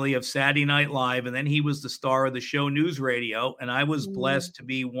 formerly of Saturday Night Live, and then he was the star of the show News Radio. And I was Mm, blessed to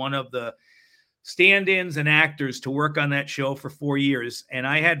be one of the stand-ins and actors to work on that show for 4 years. And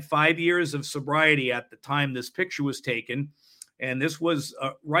I had 5 years of sobriety at the time this picture was taken. And this was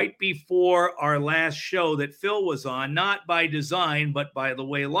right before our last show that Phil was on, not by design, but by the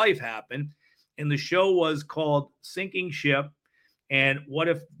way life happened. And the show was called Sinking Ship. And what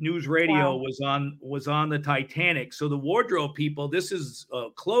if News Radio wow. was on the Titanic? So the wardrobe people, this is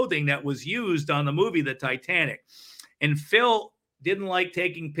clothing that was used on the movie The Titanic. And Phil didn't like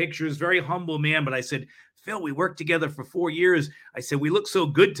taking pictures, very humble man. But I said, Phil, we worked together for 4 years. I said, we look so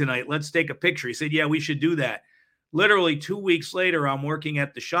good tonight. Let's take a picture. He said, yeah, we should do that. Literally 2 weeks later, I'm working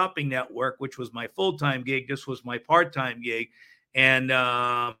at the Shopping Network, which was my full-time gig. This was my part-time gig. And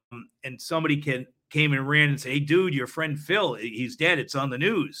somebody came and ran and said, hey, dude, your friend Phil, he's dead. It's on the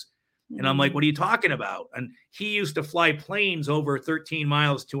news. And I'm like, Mm, what are you talking about? And he used to fly planes over 13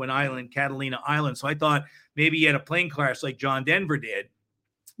 miles to an island, Catalina Island. So I thought maybe he had a plane crash like John Denver did.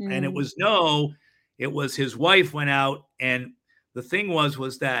 And mm, it was his wife went out. And the thing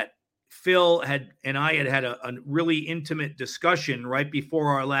was that Phil and I had a really intimate discussion right before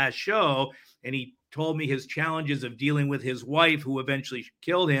our last show. And he told me his challenges of dealing with his wife, who eventually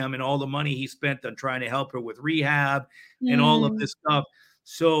killed him, and all the money he spent on trying to help her with rehab and all of mm. this stuff.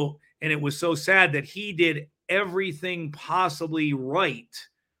 So, and it was so sad that he did everything possibly right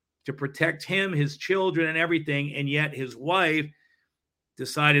to protect him, his children, and everything. And yet his wife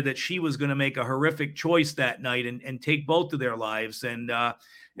decided that she was going to make a horrific choice that night and take both of their lives. And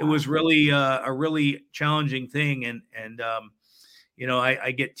it was Wow. really a really challenging thing.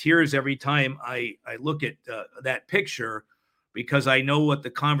 I get tears every time I look at that picture, because I know what the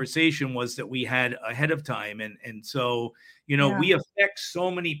conversation was that we had ahead of time. And so, Yeah. we affect so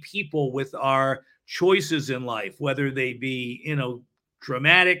many people with our choices in life, whether they be,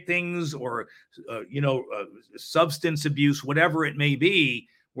 dramatic things or, substance abuse, whatever it may be.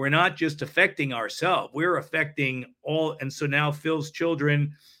 We're not just affecting ourselves, we're affecting all. And so now Phil's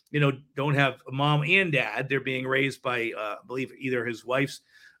children, don't have a mom and dad. They're being raised by, I believe, either his wife's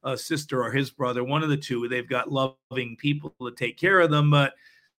sister or his brother, one of the two. They've got loving people to take care of them. But,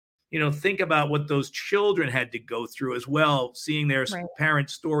 think about what those children had to go through as well, seeing their Right.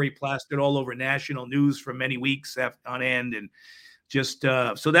 parents' story plastered all over national news for many weeks on end. And just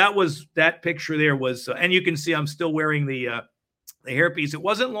so that picture there was, and you can see I'm still wearing the hairpiece. It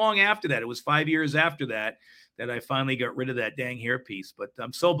wasn't long after that. It was 5 years after that I finally got rid of that dang hairpiece. But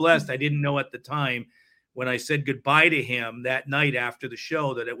I'm so blessed. I didn't know at the time when I said goodbye to him that night after the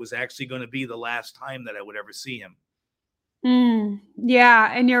show that it was actually going to be the last time that I would ever see him.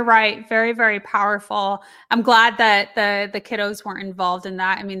 Yeah, and you're right. Very, very powerful. I'm glad that the kiddos weren't involved in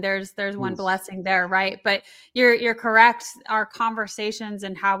that. I mean, there's one Oof. blessing there, right? But you're correct. Our conversations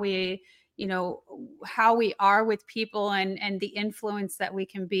and how we, how we are with people and the influence that we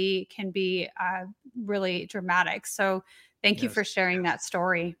can be really dramatic. So thank you for Yes. sharing that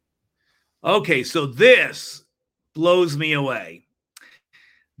story. Okay, so this blows me away.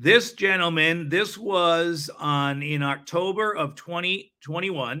 This gentleman, this was in October of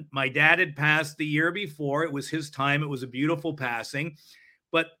 2021. My dad had passed the year before. It was his time. It was a beautiful passing.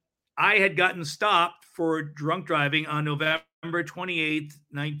 But I had gotten stopped for drunk driving on November 28th,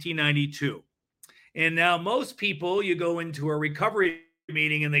 1992. And now most people, you go into a recovery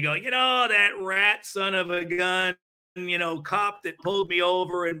meeting and they go, that rat son of a gun, cop that pulled me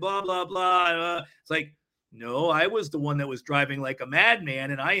over and blah, blah, blah. It's like, no, I was the one that was driving like a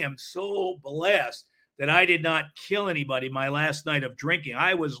madman. And I am so blessed that I did not kill anybody my last night of drinking.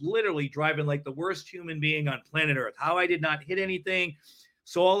 I was literally driving like the worst human being on planet Earth. How I did not hit anything.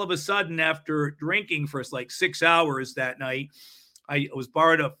 So all of a sudden, after drinking for like 6 hours that night, I was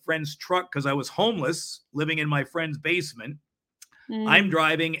borrowed a friend's truck because I was homeless, living in my friend's basement. I'm Mm,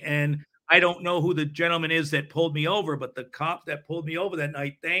 driving and I don't know who the gentleman is that pulled me over, but the cop that pulled me over that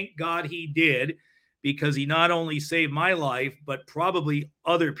night, thank God he did, because he not only saved my life, but probably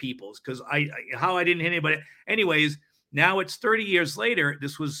other people's, because how I didn't hit anybody. Anyways, now it's 30 years later.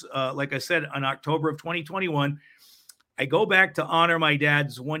 This was, like I said, in October of 2021. I go back to honor my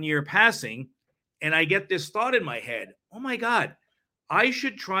dad's 1 year passing, and I get this thought in my head. Oh my God, I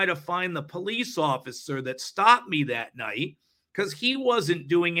should try to find the police officer that stopped me that night, because he wasn't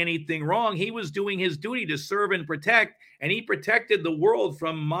doing anything wrong. He was doing his duty to serve and protect, and he protected the world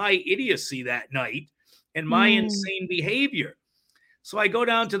from my idiocy that night and my mm, insane behavior. So I go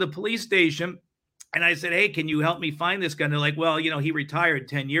down to the police station and I said, hey, can you help me find this guy? And they're like, well, he retired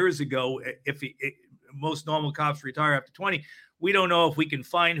 10 years ago. Most normal cops retire after 20. We don't know if we can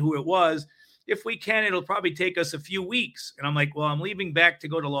find who it was. If we can, it'll probably take us a few weeks. And I'm like, well, I'm leaving back to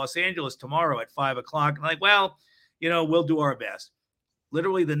go to Los Angeles tomorrow at 5 o'clock. And I'm like, well, we'll do our best.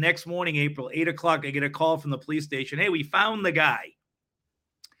 Literally the next morning, April, 8 o'clock, I get a call from the police station. Hey, we found the guy.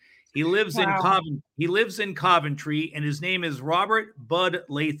 He lives in Coventry, and his name is Robert Bud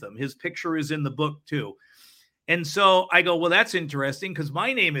Latham. His picture is in the book too. And so I go, well, that's interesting because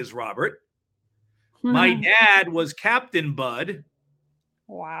my name is Robert. My dad was Captain Bud.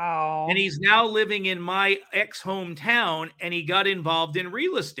 Wow. And he's now living in my ex-hometown, and he got involved in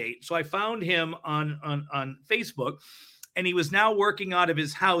real estate. So I found him on Facebook, and he was now working out of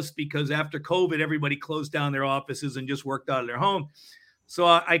his house because after COVID, everybody closed down their offices and just worked out of their home. So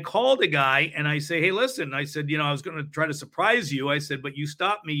I called a guy and I say, hey, listen, I said, I was going to try to surprise you. I said, but you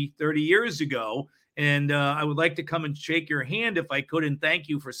stopped me 30 years ago, and I would like to come and shake your hand if I could and thank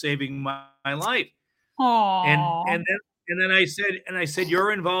you for saving my life. Aww. And then I said,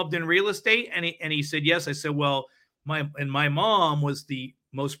 you're involved in real estate? And he said, yes. I said, well, my mom was the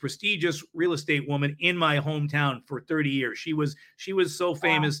most prestigious real estate woman in my hometown for 30 years. She was so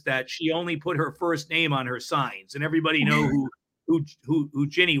famous that she only put her first name on her signs, and everybody know who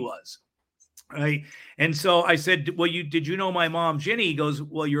Ginny was. Right. And so I said, well, did you know my mom, Ginny? He goes,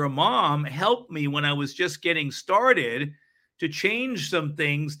 well, your mom helped me when I was just getting started to change some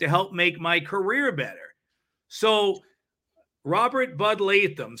things to help make my career better. So Robert Bud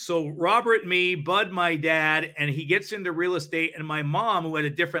Latham. So Robert, me, Bud, my dad, and he gets into real estate. And my mom, who had a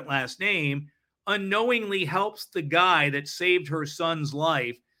different last name, unknowingly helps the guy that saved her son's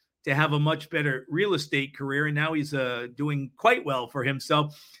life to have a much better real estate career. And now he's doing quite well for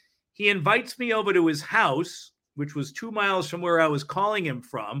himself. He invites me over to his house, which was 2 miles from where I was calling him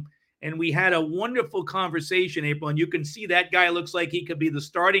from. And we had a wonderful conversation, April. And you can see that guy looks like he could be the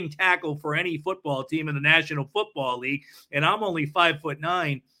starting tackle for any football team in the National Football League. And I'm only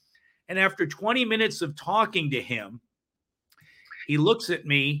 5'9". And after 20 minutes of talking to him, he looks at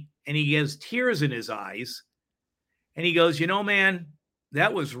me and he has tears in his eyes. And he goes, man,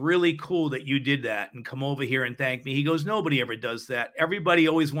 that was really cool that you did that and come over here and thank me. He goes, nobody ever does that. Everybody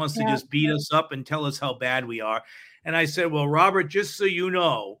always wants to just beat us up and tell us how bad we are. And I said, well, Robert, just so you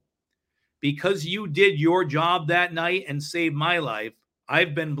know, because you did your job that night and saved my life,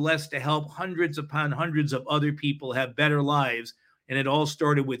 I've been blessed to help hundreds upon hundreds of other people have better lives. And it all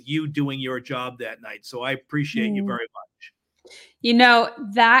started with you doing your job that night. So I appreciate you very much.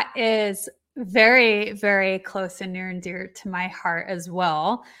 That is very, very close and near and dear to my heart as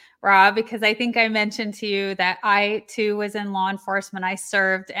well, Rob, because I think I mentioned to you that I too was in law enforcement. I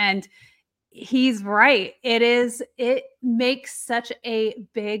served, and he's right. It makes such a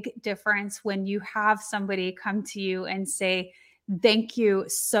big difference when you have somebody come to you and say, thank you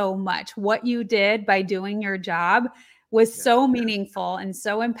so much. What you did by doing your job was so meaningful and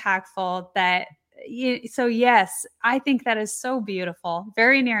so impactful that so yes, I think that is so beautiful,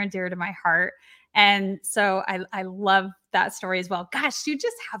 very near and dear to my heart. And so I love that story as well. Gosh, you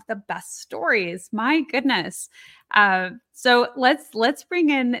just have the best stories. My goodness. So let's bring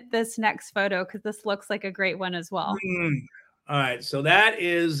in this next photo because this looks like a great one as well. All right. So that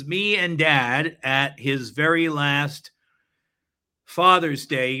is me and Dad at his very last Father's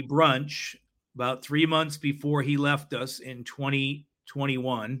Day brunch about 3 months before he left us in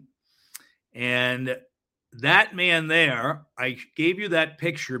 2021. And that man there, I gave you that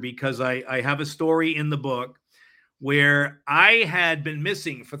picture because I have a story in the book where I had been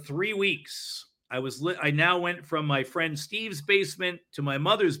missing for 3 weeks. I now went from my friend Steve's basement to my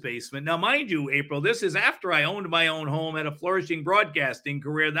mother's basement. Now, mind you, April, this is after I owned my own home, had a flourishing broadcasting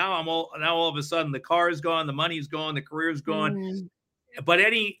career. Now all of a sudden the car is gone, the money's gone, the career's gone. But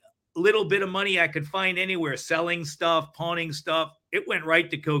any little bit of money I could find anywhere, selling stuff, pawning stuff, it went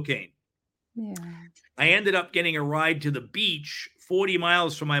right to cocaine. Yeah. I ended up getting a ride to the beach 40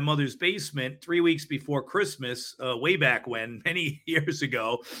 miles from my mother's basement 3 weeks before Christmas, way back when, many years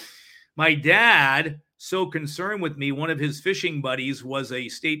ago. My dad, so concerned with me, one of his fishing buddies was a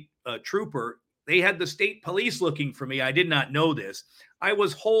state trooper. They had the state police looking for me. I did not know this. I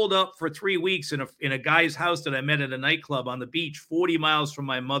was holed up for 3 weeks in a guy's house that I met at a nightclub on the beach, 40 miles from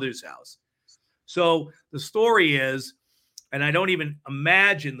my mother's house. So the story is, and I don't even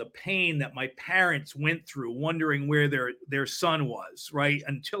imagine the pain that my parents went through wondering where their son was, right?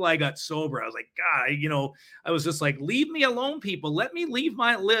 Until I got sober. I was like, God, I was just like, leave me alone, people. Let me live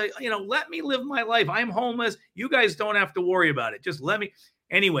my life. I'm homeless. You guys don't have to worry about it. Just let me.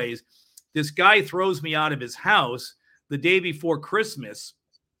 Anyways, this guy throws me out of his house. the day before Christmas.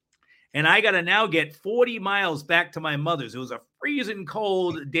 And I got to now get 40 miles back to my mother's. It was a freezing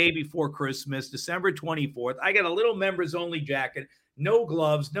cold day before Christmas, December 24th. I got a little members only jacket, no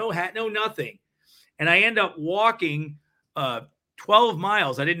gloves, no hat, no nothing. And I end up walking 12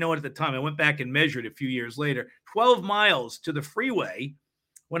 miles. I didn't know it at the time. I went back and measured a few years later, 12 miles to the freeway.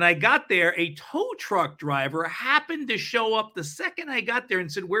 When I got there, a tow truck driver happened to show up the second I got there and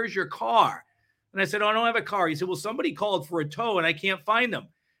said, "Where's your car?" And I said, "Oh, I don't have a car." He said, "Well, somebody called for a tow and I can't find them."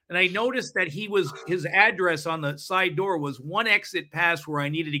 And I noticed that his address on the side door was one exit past where I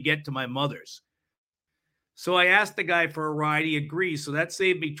needed to get to my mother's. So I asked the guy for a ride. He agreed. So that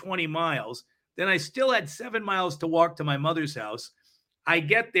saved me 20 miles. Then I still had 7 miles to walk to my mother's house. I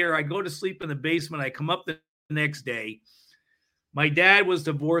get there. I go to sleep in the basement. I come up the next day. My dad was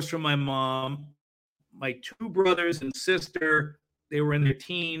divorced from my mom. My two brothers and sister, they were in their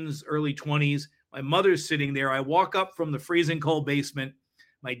teens, early 20s. My mother's sitting there. I walk up from the freezing cold basement.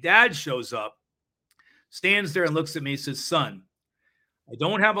 My dad shows up, stands there and looks at me and says, "Son, I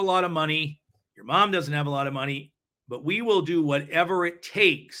don't have a lot of money. Your mom doesn't have a lot of money, but we will do whatever it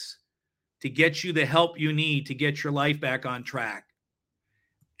takes to get you the help you need to get your life back on track."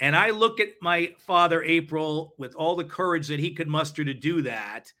 And I look at my father, April, with all the courage that he could muster to do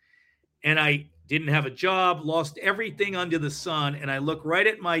that. And I didn't have a job, lost everything under the sun. And I look right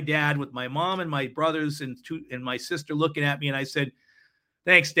at my dad with my mom and my brothers and my sister looking at me. And I said,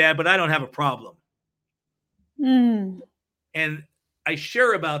 "Thanks, Dad, but I don't have a problem." And I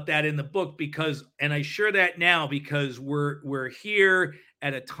share about that in the book and I share that now because we're here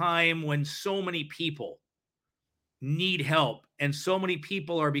at a time when so many people need help and so many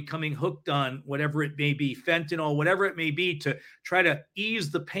people are becoming hooked on whatever it may be, fentanyl, whatever it may be, to try to ease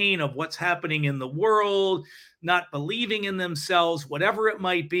the pain of what's happening in the world, not believing in themselves, whatever it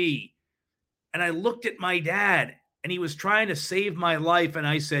might be. And I looked at my dad and he was trying to save my life. And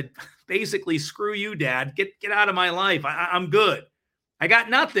I said, basically, "Screw you, Dad. Get out of my life. I'm good. I got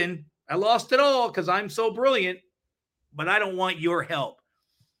nothing. I lost it all because I'm so brilliant, but I don't want your help."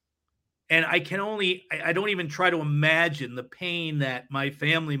 And I don't even try to imagine the pain that my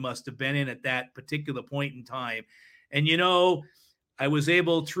family must have been in at that particular point in time. And, I was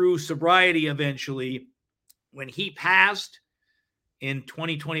able through sobriety eventually, when he passed in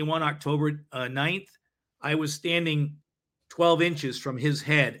 2021, October 9th, I was standing 12 inches from his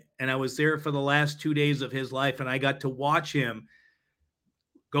head. And I was there for the last 2 days of his life. And I got to watch him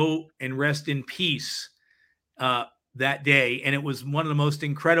go and rest in peace that day. And it was one of the most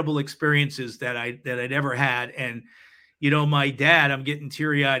incredible experiences that I'd ever had. And, my dad, I'm getting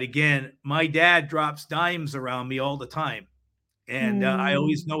teary-eyed again. My dad drops dimes around me all the time. And I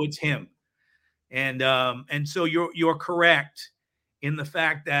always know it's him. And so you're correct in the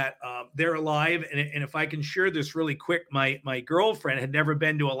fact that they're alive. And if I can share this really quick, my girlfriend had never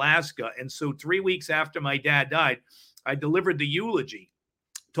been to Alaska. And so 3 weeks after my dad died, I delivered the eulogy.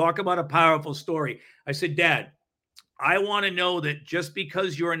 Talk about a powerful story. I said, "Dad, I want to know that just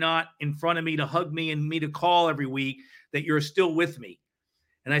because you're not in front of me to hug me and me to call every week, that you're still with me."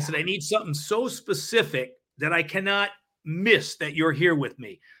 And I said, "I need something so specific that I cannot miss that you're here with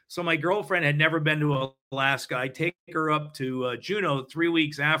me." So my girlfriend had never been to Alaska. I take her up to Juneau 3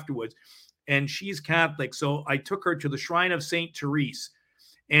 weeks afterwards, and she's Catholic. So I took her to the Shrine of St. Therese.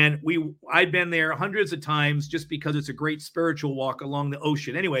 And I'd been there hundreds of times just because it's a great spiritual walk along the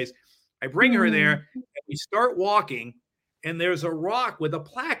ocean. Anyways, I bring her there and we start walking, and there's a rock with a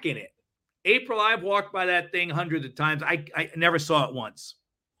plaque in it. April, I've walked by that thing hundreds of times. I never saw it once.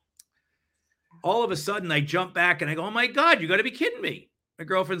 All of a sudden, I jump back and I go, "Oh my God, you got to be kidding me." My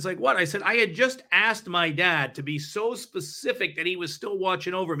girlfriend's like, "What?" I said, "I had just asked my dad to be so specific that he was still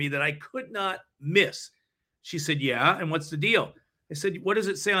watching over me that I could not miss." She said, "Yeah, and what's the deal?" I said, "What does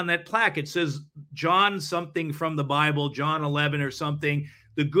it say on that plaque?" It says John something from the Bible, John 11 or something,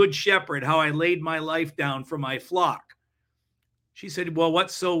 "The Good Shepherd, how I laid my life down for my flock." She said, "Well,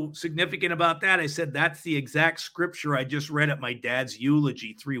 what's so significant about that?" I said, "That's the exact scripture I just read at my dad's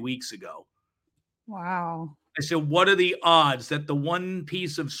eulogy 3 weeks ago." Wow. I said, "What are the odds that the one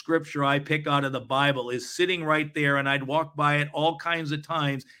piece of scripture I pick out of the Bible is sitting right there?" And I'd walk by it all kinds of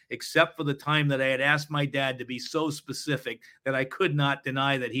times, except for the time that I had asked my dad to be so specific that I could not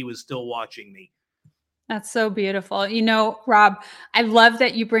deny that he was still watching me. That's so beautiful. Rob, I love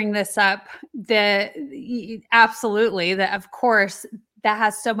that you bring this up. Absolutely, that of course that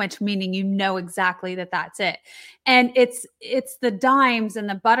has so much meaning. Exactly that that's it. And it's the dimes and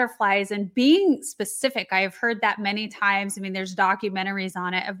the butterflies and being specific. I have heard that many times. I mean, there's documentaries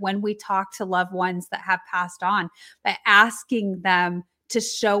on it of when we talk to loved ones that have passed on, but asking them to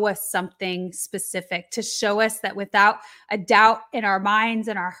show us something specific, to show us that without a doubt in our minds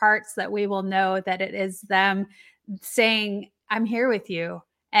and our hearts that we will know that it is them saying, I'm here with you.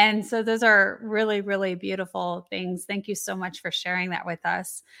 And so those are really, really beautiful things. Thank you so much for sharing that with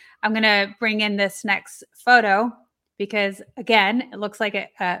us. I'm going to bring in this next photo because, again, it looks like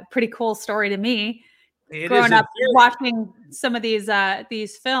a pretty cool story to me. Growing up watching some of these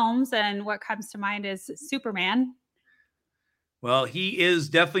films, and what comes to mind is Superman. Well, he is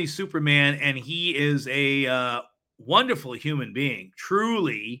definitely Superman, and he is a wonderful human being,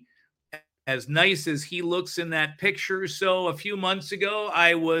 truly. As nice as he looks in that picture. So a few months ago,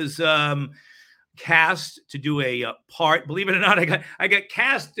 I was cast to do a part. Believe it or not, I got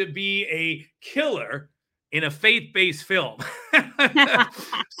cast to be a killer in a faith-based film.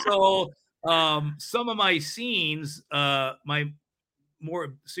 So some of my scenes, my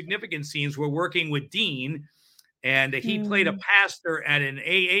more significant scenes, were working with Dean, and he played a pastor at an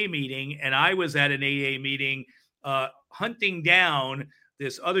AA meeting, and I was at an AA meeting hunting down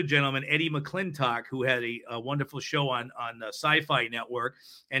this other gentleman, Eddie McClintock, who had a wonderful show on the Sci-Fi Network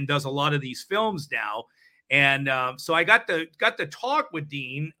and does a lot of these films now. And so I got to talk with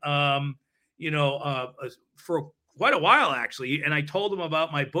Dean, for quite a while, actually. And I told him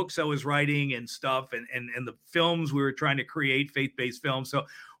about my books I was writing and stuff, and the films we were trying to create, faith-based films. So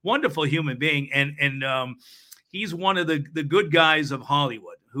wonderful human being. And he's one of the good guys of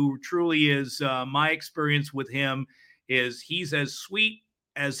Hollywood, who truly is. My experience with him is he's as sweet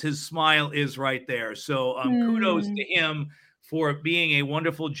as his smile is right there. So kudos to him for being a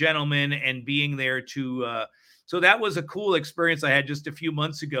wonderful gentleman and being there to, so that was a cool experience I had just a few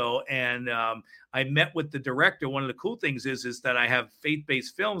months ago. And I met with the director. One of the cool things is that I have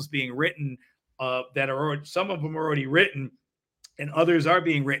faith-based films being written that are, some of them are already written, and others are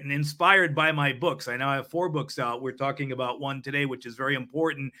being written, inspired by my books. I now have 4 books out. We're talking about one today, which is very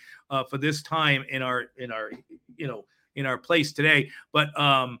important for this time in our place today. But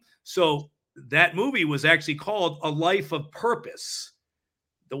so that movie was actually called A Life of Purpose,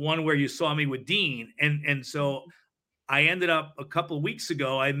 the one where you saw me with Dean. And so I ended up a couple of weeks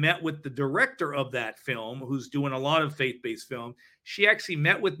ago, I met with the director of that film, who's doing a lot of faith-based film. She actually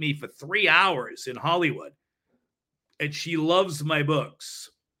met with me for 3 hours in Hollywood, and she loves my books.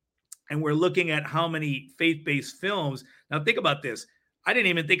 And we're looking at how many faith-based films. Now think about this. I didn't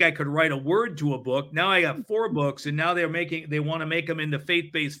even think I could write a word to a book. Now I got 4 books, and now they want to make them into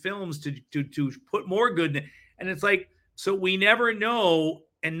faith-based films to put more good. And it's like, so we never know,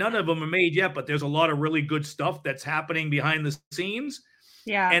 and none of them are made yet, but there's a lot of really good stuff that's happening behind the scenes.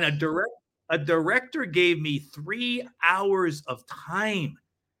 Yeah. And a director gave me 3 hours of time.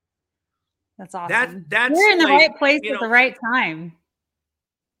 That's awesome. That's you're in the right place at the right time.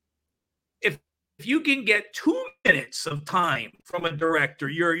 If you can get 2 minutes of time from a director,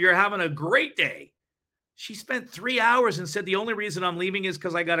 you're having a great day. She spent 3 hours and said, the only reason I'm leaving is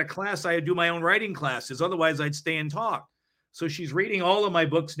because I got a class. I do my own writing classes. Otherwise, I'd stay and talk. So she's reading all of my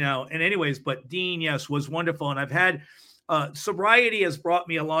books now. And anyways, but Dean, yes, was wonderful. And I've had sobriety has brought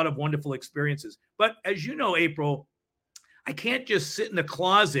me a lot of wonderful experiences. But as you know, April, I can't just sit in the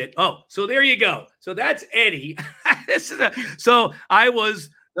closet. Oh, so there you go. So that's Eddie. So I was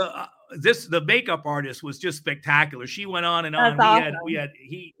the makeup artist was just spectacular. She went on and on. That's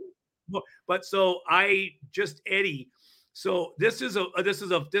awesome. But so Eddie. So this is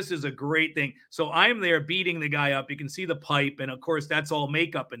a great thing. So I'm there beating the guy up. You can see the pipe, and of course that's all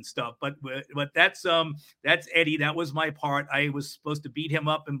makeup and stuff. But that's Eddie. That was my part. I was supposed to beat him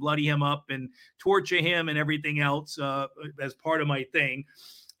up and bloody him up and torture him and everything else as part of my thing.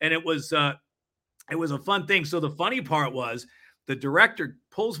 And it was a fun thing. So the funny part was, the director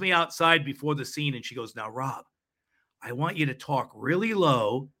pulls me outside before the scene, and she goes, "Now, Rob, I want you to talk really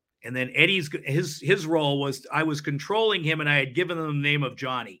low." And then Eddie's his role was, I was controlling him, and I had given him the name of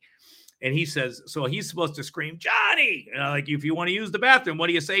Johnny. And he says, so he's supposed to scream, "Johnny!" Like, if you want to use the bathroom, what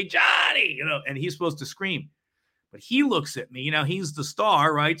do you say, "Johnny!" And he's supposed to scream. But he looks at me, he's the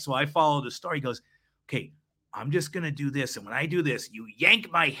star, right? So I follow the star. He goes, "Okay, I'm just going to do this. And when I do this, you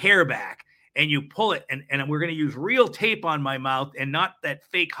yank my hair back and you pull it. And we're going to use real tape on my mouth and not that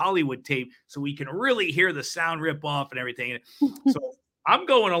fake Hollywood tape, so we can really hear the sound rip off and everything." So I'm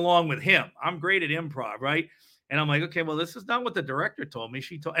going along with him. I'm great at improv, right? And I'm like, okay, well, this is not what the director told me.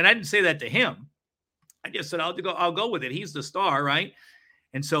 And I didn't say that to him. I just said, I'll go with it. He's the star, right?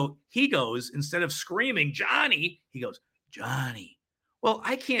 And so he goes, instead of screaming, "Johnny," he goes, "Johnny." Well,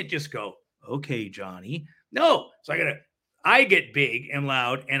 I can't just go, "Okay, Johnny." No. So I get big and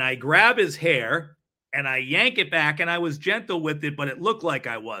loud, and I grab his hair and I yank it back, and I was gentle with it, but it looked like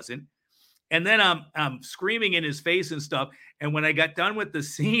I wasn't. And then I'm screaming in his face and stuff. And when I got done with the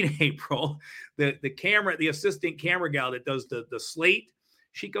scene, April, the assistant camera gal that does the slate,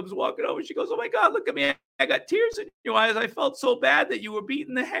 she comes walking over. She goes, "Oh my God, look at me. I got tears in your eyes. I felt so bad that you were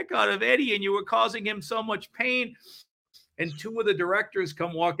beating the heck out of Eddie and you were causing him so much pain." And two of the directors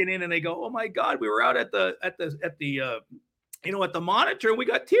come walking in and they go, "Oh my God, we were out at the monitor and we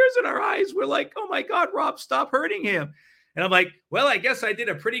got tears in our eyes. We're like, oh my God, Rob, stop hurting him." And I'm like, well, I guess I did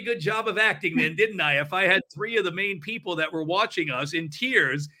a pretty good job of acting then, didn't I? If I had three of the main people that were watching us in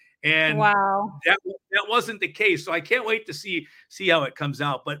tears, and wow, that wasn't the case. So I can't wait to see how it comes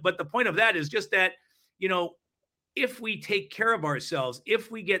out. But the point of that is just that, if we take care of ourselves,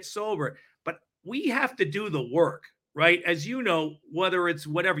 if we get sober, but we have to do the work, right? As you know, whether it's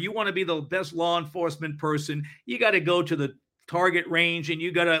whatever, you want to be the best law enforcement person, you got to go to the target range and you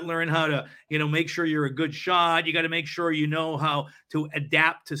got to learn how to, make sure you're a good shot. You got to make sure you know how to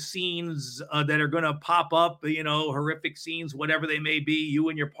adapt to scenes that are going to pop up, horrific scenes, whatever they may be, you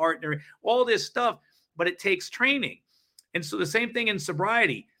and your partner, all this stuff, but it takes training. And so the same thing in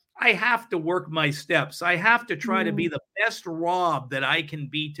sobriety. I have to work my steps. I have to try to be the best Rob that I can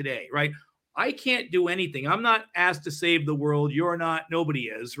be today, right? I can't do anything. I'm not asked to save the world. You're not. Nobody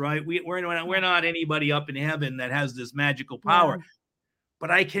is, right? We're not anybody up in heaven that has this magical power. Yeah.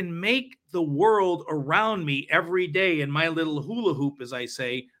 But I can make the world around me every day in my little hula hoop, as I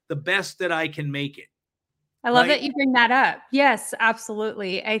say, the best that I can make it. I love that you bring that up. Yes,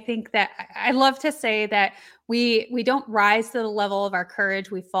 absolutely. I think that I love to say that we don't rise to the level of our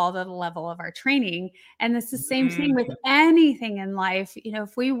courage. We fall to the level of our training. And it's the same thing with anything in life.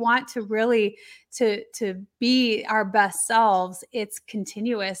 If we want to really to be our best selves, it's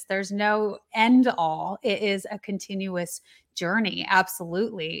continuous. There's no end all. It is a continuous journey.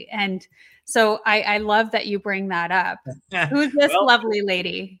 Absolutely. And so I love that you bring that up. Who's this lovely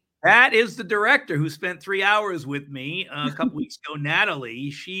lady? That is the director who spent 3 hours with me a couple weeks ago, Natalie.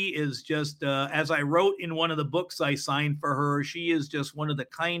 She is just, as I wrote in one of the books I signed for her, she is just one of the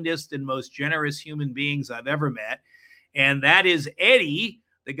kindest and most generous human beings I've ever met. And that is Eddie,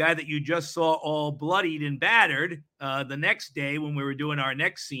 the guy that you just saw all bloodied and battered the next day when we were doing our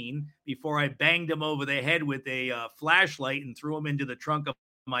next scene, before I banged him over the head with a flashlight and threw him into the trunk of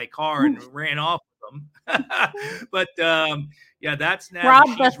my car and ran off with him. But yeah, that's now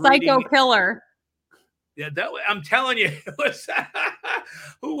Rob, the psycho killer. Yeah, I'm telling you,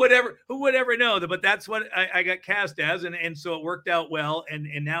 who would ever know that? But that's what I got cast as, and so it worked out well.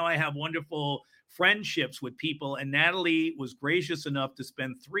 And now I have wonderful friendships with people. And Natalie was gracious enough to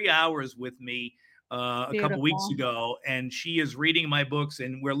spend 3 hours with me a couple weeks ago, and she is reading my books,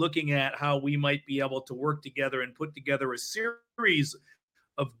 and we're looking at how we might be able to work together and put together a series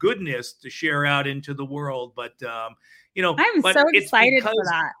of goodness to share out into the world. But I'm so excited for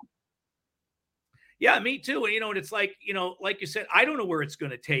that. Yeah, me too. And and it's like, like you said, I don't know where it's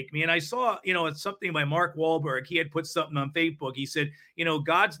going to take me. And I saw, it's something by Mark Wahlberg. He had put something on Facebook. He said,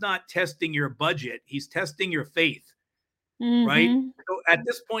 God's not testing your budget. He's testing your faith. Right. So at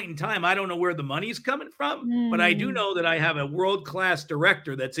this point in time, I don't know where the money's coming from, but I do know that I have a world-class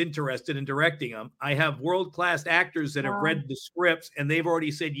director that's interested in directing them. I have world-class actors that have read the scripts, and they've already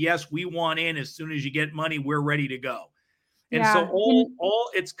said, yes, we want in. As soon as you get money, we're ready to go. And so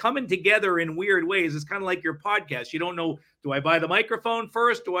all it's coming together in weird ways. It's kind of like your podcast. You don't know, do I buy the microphone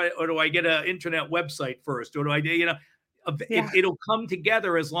first? Or do I get an internet website first? Or do I, it'll come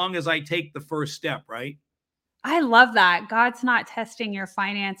together as long as I take the first step, right? I love that. God's not testing your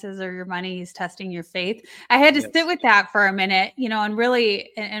finances or your money. He's testing your faith. I had to sit with that for a minute, and really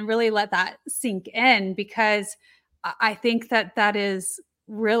let that sink in, because I think that is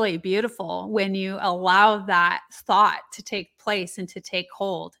really beautiful when you allow that thought to take place and to take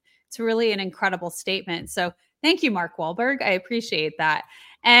hold. It's really an incredible statement. So thank you, Mark Wahlberg. I appreciate that.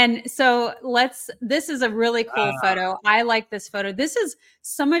 And so this is a really cool photo. I like this photo. This is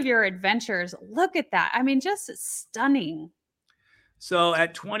some of your adventures. Look at that. I mean, just stunning. So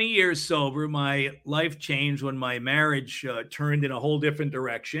at 20 years sober, my life changed when my marriage turned in a whole different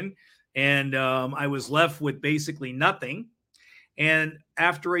direction. And I was left with basically nothing. And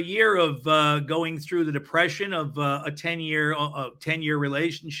after a year of going through the depression of a 10-year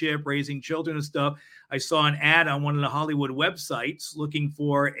relationship, raising children and stuff, I saw an ad on one of the Hollywood websites looking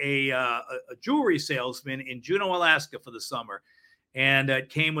for a jewelry salesman in Juneau, Alaska for the summer. And it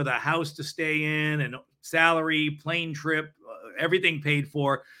came with a house to stay in and salary, plane trip, everything paid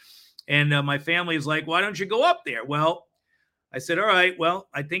for. And my family is like, why don't you go up there? Well, I said, all right, well,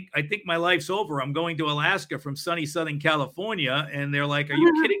 I think my life's over. I'm going to Alaska from sunny Southern California. And they're like, are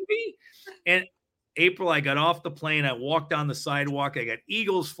you kidding me? And April, I got off the plane. I walked down the sidewalk. I got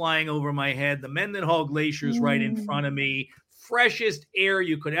eagles flying over my head. The Mendenhall Glacier is right in front of me. Freshest air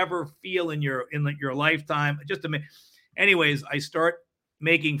you could ever feel in your lifetime. Just amazing. Anyways, I start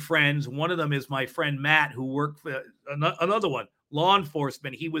making friends. One of them is my friend Matt, who worked for another one, law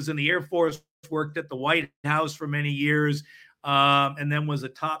enforcement. He was in the Air Force, worked at the White House for many years, and then was a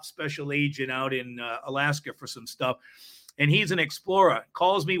top special agent out in Alaska for some stuff. And he's an explorer.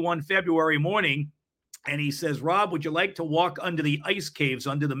 Calls me one February morning, and he says, Rob, would you like to walk under the ice caves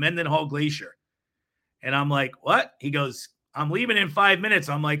under the Mendenhall Glacier? And I'm like, what? He goes, I'm leaving in 5 minutes.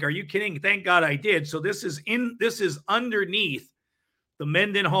 I'm like, are you kidding? Thank God I did. So this is underneath the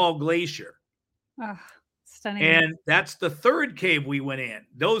Mendenhall Glacier. Oh, stunning. And that's the third cave we went in.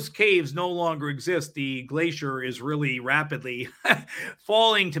 Those caves no longer exist. The glacier is really rapidly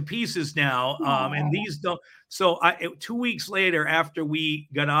falling to pieces now. And these don't. So 2 weeks later, after we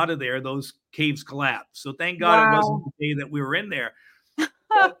got out of there, those caves collapsed. So thank God it wasn't the day that we were in there.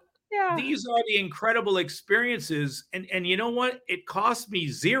 Yeah. These are the incredible experiences. And you know what? It cost me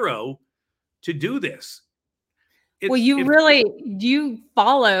 $0 to do this. You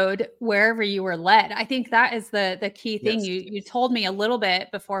followed wherever you were led. I think that is the key thing. Yes. You told me a little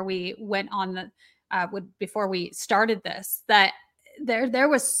bit before we went on before we started this, that there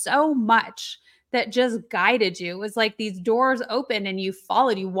was so much that just guided you. It was like these doors opened and you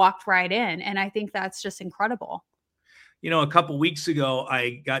followed, you walked right in. And I think that's just incredible. You know, a couple weeks ago,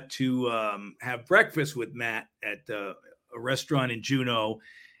 I got to have breakfast with Matt at a restaurant in Juneau.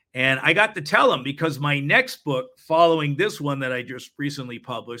 And I got to tell him, because my next book, following this one that I just recently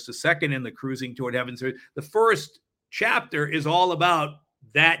published, the second in the Cruising Toward Heaven series, the first chapter is all about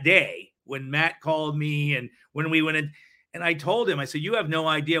that day when Matt called me and when we went in. And I told him, I said, you have no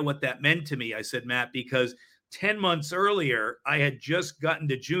idea what that meant to me. I said, Matt, because 10 months earlier, I had just gotten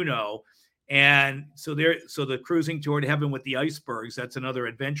to Juneau. And so the Cruising Toward Heaven with the Icebergs, that's another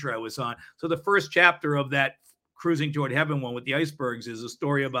adventure I was on. So the first chapter of that Cruising Toward Heaven one with the icebergs is a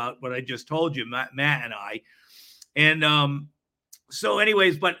story about what I just told you, Matt and I. And so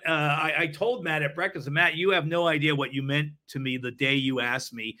anyways, but I told Matt at breakfast, Matt, you have no idea what you meant to me the day you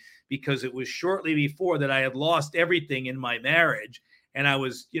asked me, because it was shortly before that I had lost everything in my marriage. And I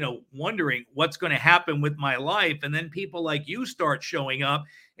was, wondering what's going to happen with my life. And then people like you start showing up,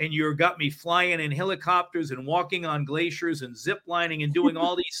 and you got me flying in helicopters and walking on glaciers and zip lining and doing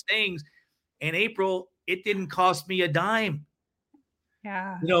all these things. And April, it didn't cost me a dime.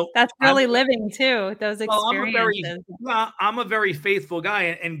 Yeah. That's really living too, those experiences. I'm a very faithful guy.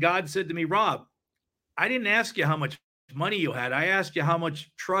 And God said to me, Rob, I didn't ask you how much money you had. I asked you how much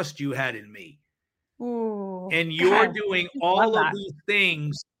trust you had in me. Ooh, and you're doing all of these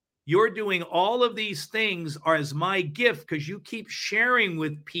things. You're doing all of these things as my gift, because you keep sharing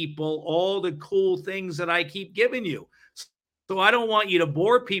with people all the cool things that I keep giving you. So I don't want you to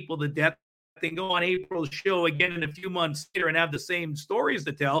bore people to death and go on April's show again in a few months later and have the same stories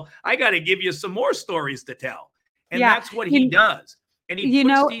to tell. I got to give you some more stories to tell. And that's what he does. And he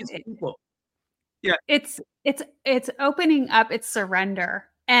puts these people. Yeah. It's opening up, it's surrender.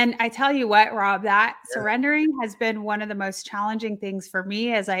 And I tell you what, Rob, that surrendering has been one of the most challenging things for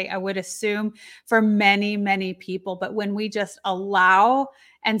me, as I would assume for many, many people. But when we just allow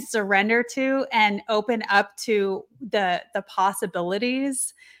and surrender to and open up to the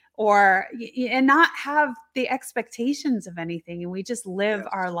possibilities, and not have the expectations of anything, and we just live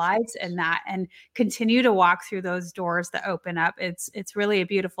our lives in that and continue to walk through those doors that open up, it's really a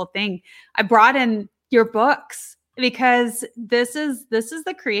beautiful thing. I brought in your books because this is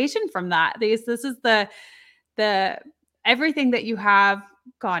the creation from that. This is the everything that you have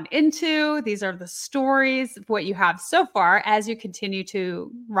gone into. These are the stories of what you have so far as you continue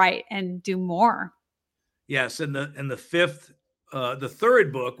to write and do more. Yes, and the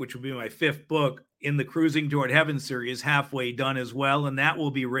third book, which will be my fifth book in the Cruising Toward Heaven series, halfway done as well, and that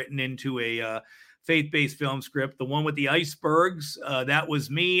will be written into a faith-based film script. The one with the icebergs, that was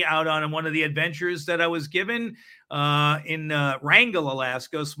me out on one of the adventures that I was given in Wrangell,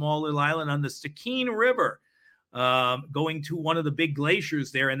 Alaska, a small little island on the Stikine River, going to one of the big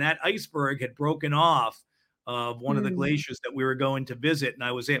glaciers there, and that iceberg had broken off of one of the glaciers that we were going to visit, and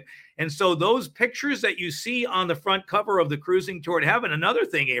I was in. And so those pictures that you see on the front cover of the Cruising Toward Heaven, another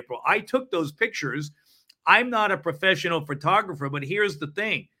thing, April, I took those pictures. I'm not a professional photographer, but here's the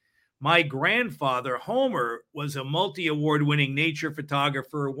thing. My grandfather, Homer, was a multi-award-winning nature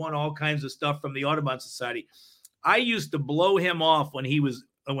photographer, won all kinds of stuff from the Audubon Society. I used to blow him off when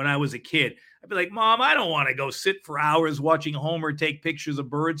I was a kid. I'd be like, Mom, I don't want to go sit for hours watching Homer take pictures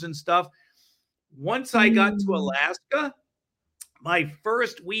of birds and stuff. Once I got to Alaska, my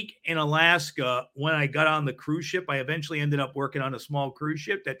first week in Alaska, when I got on the cruise ship, I eventually ended up working on a small cruise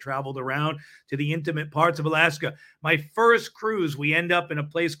ship that traveled around to the intimate parts of Alaska. My first cruise, we end up in a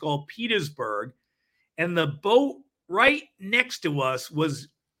place called Petersburg, and the boat right next to us was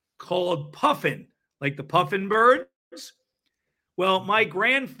called Puffin, like the puffin birds. Well, my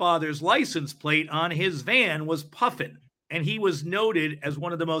grandfather's license plate on his van was Puffin, and he was noted as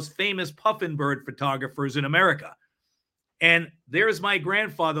one of the most famous puffin bird photographers in America. And there's my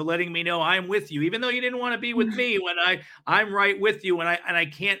grandfather letting me know I'm with you, even though you didn't want to be with me. When I'm right with you, and I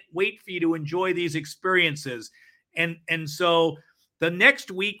can't wait for you to enjoy these experiences. And so the next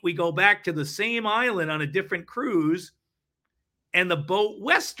week we go back to the same island on a different cruise, and the boat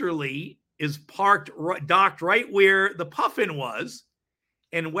Westerly is docked right where the Puffin was,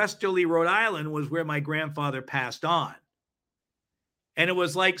 and Westerly, Rhode Island was where my grandfather passed on. And it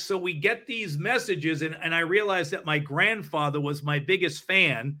was like, so we get these messages, and I realized that my grandfather was my biggest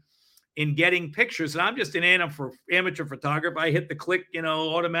fan in getting pictures. And I'm just an amateur photographer. I hit the click,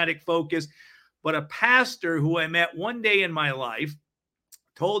 automatic focus. But a pastor who I met one day in my life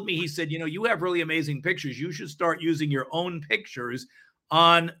told me, he said, you have really amazing pictures. You should start using your own pictures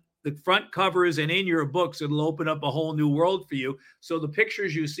on the front covers and in your books. It'll open up a whole new world for you. So the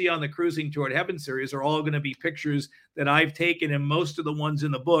pictures you see on the Cruising Toward Heaven series are all going to be pictures that I've taken. And most of the ones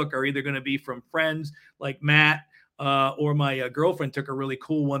in the book are either going to be from friends like Matt, or my girlfriend took a really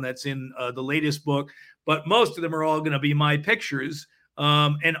cool one that's in the latest book. But most of them are all going to be my pictures,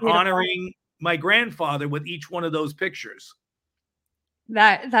 and Beautiful. Honoring my grandfather with each one of those pictures.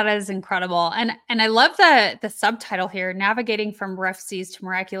 That is incredible. And I love the subtitle here, Navigating from Rough Seas to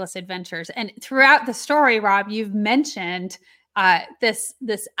Miraculous Adventures. And throughout the story, Rob, you've mentioned this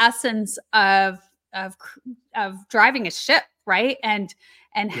essence of driving a ship, right? And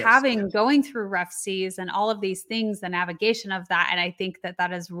yes. Going through rough seas and all of these things, the navigation of that. And I think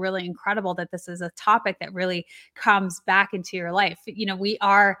that is really incredible that this is a topic that really comes back into your life. We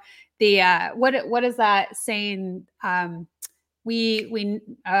are the what is that saying? We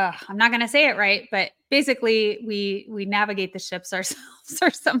I'm not going to say it right, but basically we navigate the ships ourselves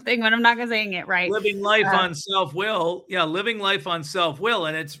or something, but I'm not going to say it right. Living life on self-will. Yeah. Living life on self-will.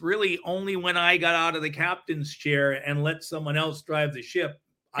 And it's really only when I got out of the captain's chair and let someone else drive the ship.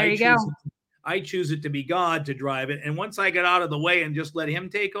 I choose it to be God to drive it. And once I got out of the way and just let him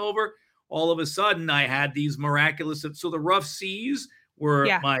take over, all of a sudden I had these miraculous. So the rough seas were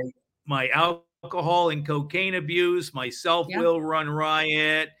my alcohol and cocaine abuse, my self-will run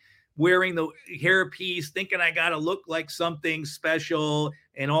riot, wearing the hairpiece, thinking I got to look like something special.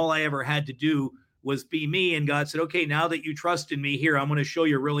 And all I ever had to do was be me. And God said, okay, now that you trust in me, here, I'm going to show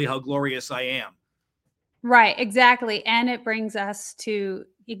you really how glorious I am. Right, exactly. And it brings us to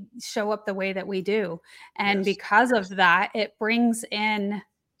show up the way that we do. And because of that, it brings in,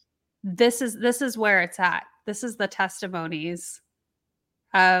 this is where it's at. This is the testimonies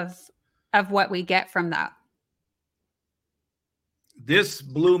of what we get from that. This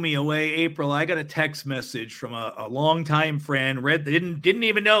blew me away, April. I got a text message from a longtime friend. Didn't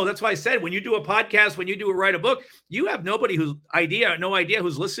even know. That's why I said, when you do a podcast, when you write a book, you have no idea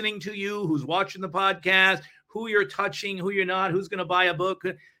who's listening to you, who's watching the podcast, who you're touching, who you're not, who's going to buy a book.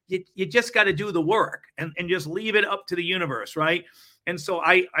 You just got to do the work and just leave it up to the universe, right? And so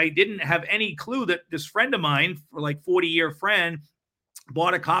I didn't have any clue that this friend of mine, for like 40-year friend,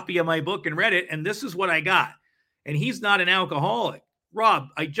 bought a copy of my book and read it. And this is what I got. And he's not an alcoholic. Rob,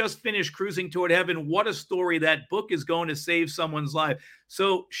 I just finished Cruising Toward Heaven. What a story. That book is going to save someone's life.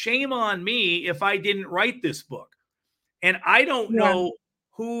 So shame on me if I didn't write this book. And I don't know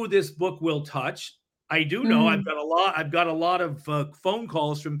who this book will touch. I do know I've got a lot of phone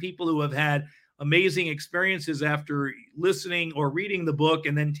calls from people who have had amazing experiences after listening or reading the book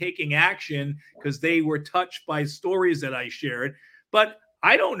and then taking action because they were touched by stories that I shared. But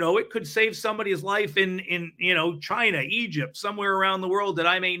I don't know. It could save somebody's life in China, Egypt, somewhere around the world that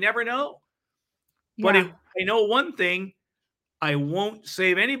I may never know. But I know one thing, I won't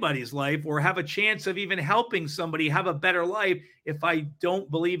save anybody's life or have a chance of even helping somebody have a better life if I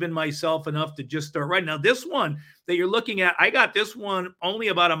don't believe in myself enough to just start writing. Now, this one that you're looking at, I got this one only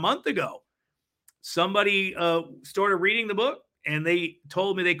about a month ago. Somebody started reading the book. And they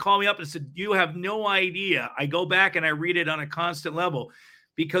told me, they called me up and said, you have no idea. I go back and I read it on a constant level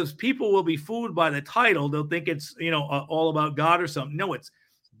because people will be fooled by the title. They'll think it's, all about God or something. No, it's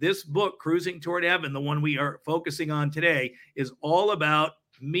this book, Cruising Toward Heaven, the one we are focusing on today, is all about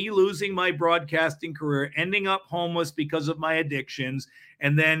me losing my broadcasting career, ending up homeless because of my addictions,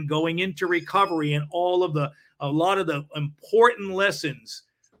 and then going into recovery and a lot of the important lessons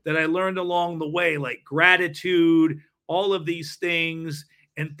that I learned along the way, like gratitude, all of these things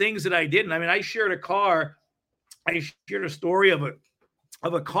and things that I didn't. I mean, I shared a story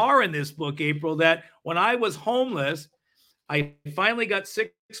of a car in this book, April, that when I was homeless, I finally got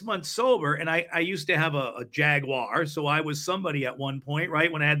 6 months sober, and I used to have a Jaguar. So I was somebody at one point, right?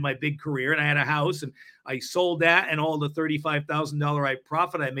 When I had my big career and I had a house, and I sold that, and all the $35,000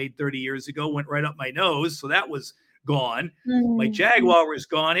 profit I made 30 years ago went right up my nose. So that was gone. My Jaguar was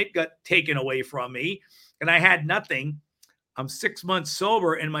gone. It got taken away from me, and I had nothing. I'm 6 months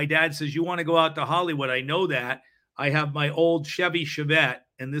sober, and my dad says, "You want to go out to Hollywood?" I know that. I have my old Chevy Chevette,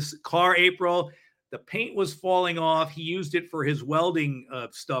 and this car, April, the paint was falling off. He used it for his welding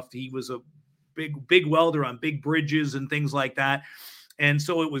stuff. He was a big welder on big bridges and things like that. And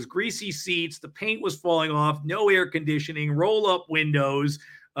so it was greasy seats. The paint was falling off, no air conditioning, roll up windows,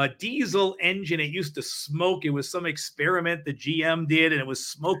 a diesel engine. It used to smoke. It was some experiment that GM did, and it was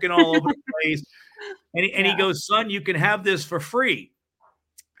smoking all over the place. And he goes, "Son, you can have this for free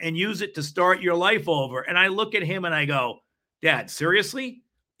and use it to start your life over." And I look at him and I go, "Dad, seriously?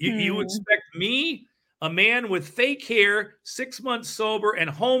 You expect me, a man with fake hair, 6 months sober and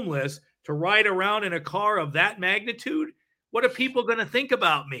homeless, to ride around in a car of that magnitude? What are people going to think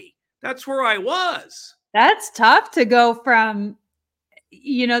about me?" That's where I was. That's tough to go from,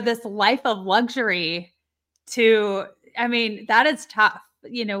 this life of luxury to, I mean, that is tough,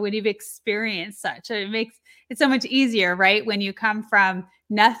 when you've experienced such. It makes it so much easier, right? When you come from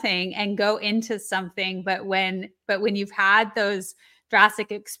nothing and go into something, but when you've had those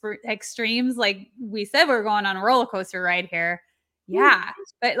drastic extremes, like we said, we're going on a roller coaster ride here. Yeah.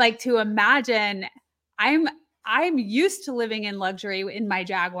 But like, to imagine, I'm used to living in luxury in my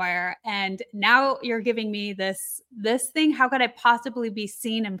Jaguar, and now you're giving me this thing. How could I possibly be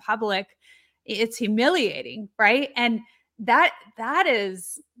seen in public? It's humiliating, right? And that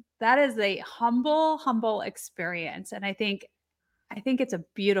is a humble experience. And I think it's a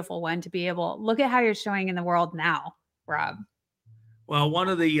beautiful one to be able, look at how you're showing in the world now, Rob. Well, one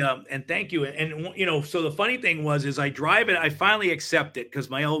of the and thank you. And so the funny thing is I drive it. I finally accept it because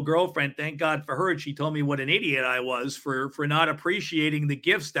my old girlfriend, thank God for her, she told me what an idiot I was for not appreciating the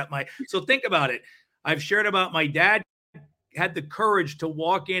gifts that so think about it. I've shared about my dad had the courage to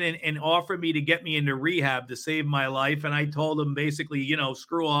walk in and offer me to get me into rehab to save my life. And I told him basically,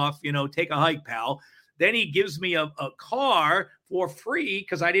 screw off, take a hike, pal. Then he gives me a car for free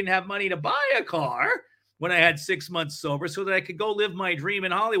because I didn't have money to buy a car when I had 6 months sober, so that I could go live my dream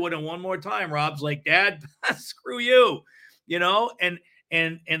in Hollywood. And one more time, Rob's like, "Dad, screw you," and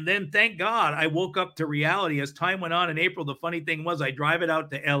then thank God I woke up to reality as time went on. In April, the funny thing was I drive it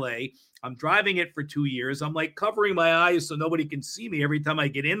out to LA. I'm driving it for 2 years. I'm like covering my eyes so nobody can see me every time I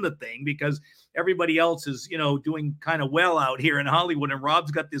get in the thing because everybody else is, doing kind of well out here in Hollywood. And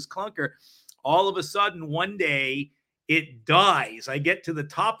Rob's got this clunker. All of a sudden, one day, it dies. I get to the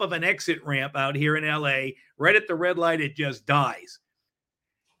top of an exit ramp out here in LA, right at the red light, it just dies.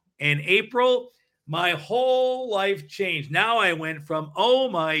 And April, my whole life changed. Now I went from, oh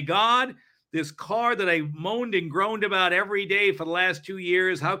my God, this car that I moaned and groaned about every day for the last 2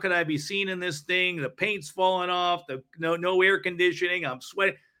 years. How could I be seen in this thing? The paint's falling off, no air conditioning, I'm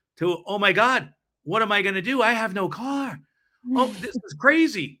sweating, to, oh my God, what am I going to do? I have no car. Oh, this is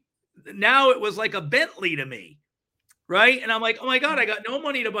crazy. Now it was like a Bentley to me. Right. And I'm like, oh my God, I got no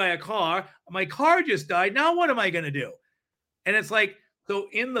money to buy a car. My car just died. Now what am I going to do? And it's like, so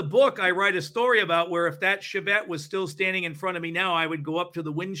in the book, I write a story about where if that Chevette was still standing in front of me now, I would go up to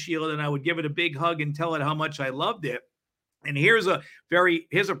the windshield and I would give it a big hug and tell it how much I loved it. And here's a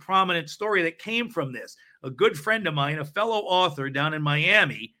prominent story that came from this. A good friend of mine, a fellow author down in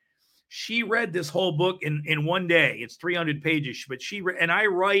Miami, she read this whole book in one day. It's 300 pages, but and I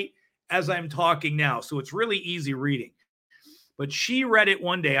write as I'm talking now. So it's really easy reading. But she read it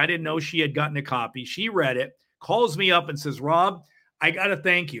one day. I didn't know she had gotten a copy. She read it, calls me up and says, "Rob, I got to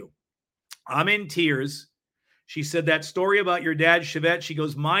thank you. I'm in tears." She said, "That story about your dad's Chevette," she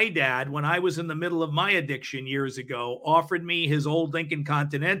goes, "my dad, when I was in the middle of my addiction years ago, offered me his old Lincoln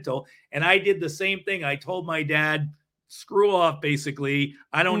Continental. And I did the same thing. I told my dad, screw off, basically.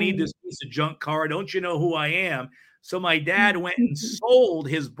 I don't need this piece of junk car. Don't you know who I am?" So my dad went and sold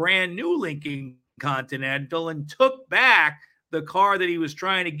his brand new Lincoln Continental and took back the car that he was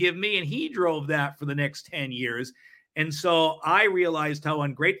trying to give me. And he drove that for the next 10 years. And so I realized how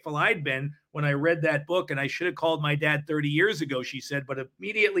ungrateful I'd been when I read that book. And I should have called my dad 30 years ago, she said. But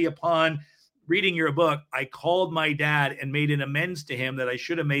immediately upon reading your book, I called my dad and made an amends to him that I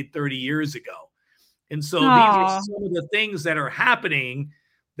should have made 30 years ago. And so these are some of the things that are happening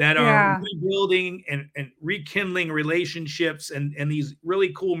that are rebuilding and rekindling relationships and these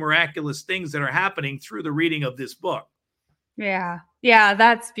really cool, miraculous things that are happening through the reading of this book. Yeah. Yeah,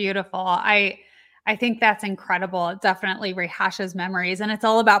 that's beautiful. I think that's incredible. It definitely rehashes memories, and it's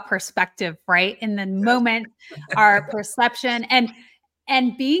all about perspective, right? In the Yes. moment, our perception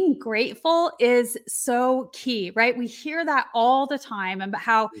and being grateful is so key, right? We hear that all the time about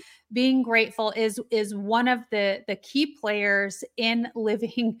how being grateful is one of the key players in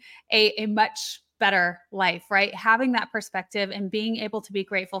living a much better life, right? Having that perspective and being able to be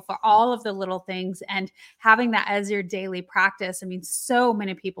grateful for all of the little things and having that as your daily practice. I mean, so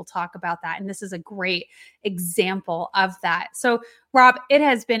many people talk about that. And this is a great example of that. So, Rob, it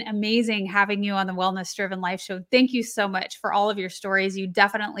has been amazing having you on the Wellness Driven Life Show. Thank you so much for all of your stories. You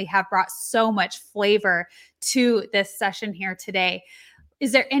definitely have brought so much flavor to this session here today.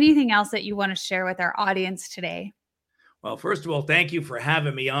 Is there anything else that you want to share with our audience today? Well, first of all, thank you for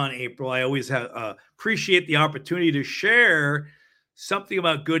having me on, April. I always appreciate the opportunity to share something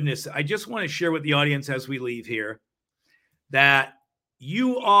about goodness. I just want to share with the audience as we leave here that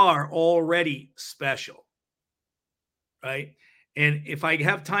you are already special, right? And if I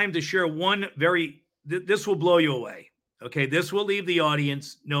have time to share one this will blow you away. Okay. This will leave the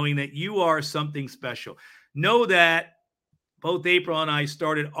audience knowing that you are something special. Know that both April and I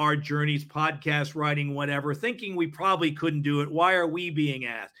started our journeys, podcast writing, whatever, thinking we probably couldn't do it. Why are we being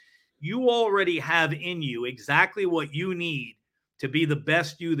asked? You already have in you exactly what you need to be the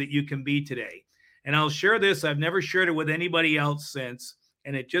best you that you can be today. And I'll share this. I've never shared it with anybody else since,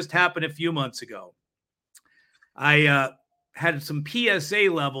 and it just happened a few months ago. I had some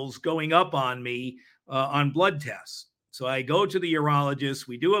PSA levels going up on me on blood tests. So I go to the urologist,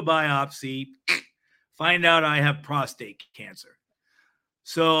 we do a biopsy, find out I have prostate cancer.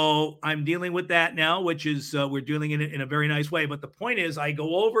 So I'm dealing with that now, which is we're dealing in a very nice way. But the point is, I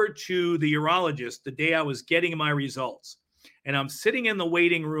go over to the urologist the day I was getting my results, and I'm sitting in the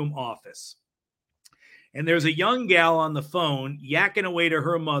waiting room office. And there's a young gal on the phone yakking away to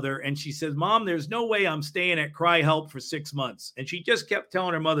her mother. And she says, Mom, there's no way I'm staying at Cry Help for 6 months. And she just kept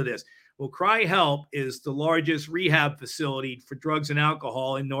telling her mother this. Well, Cry Help is the largest rehab facility for drugs and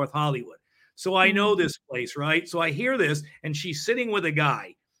alcohol in North Hollywood. So I know this place, right? So I hear this, and she's sitting with a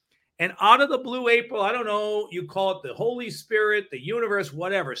guy. And out of the blue, April, I don't know, you call it the Holy Spirit, the universe,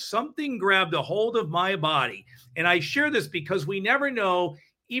 whatever, something grabbed a hold of my body. And I share this because we never know,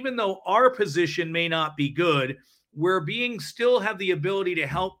 even though our position may not be good, we're still have the ability to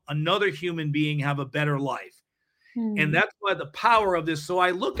help another human being have a better life. And that's why the power of this. So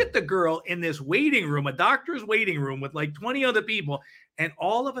I look at the girl in this waiting room, a doctor's waiting room with like 20 other people. And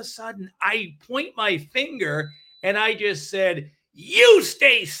all of a sudden I point my finger and I just said, you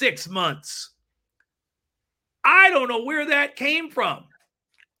stay 6 months. I don't know where that came from.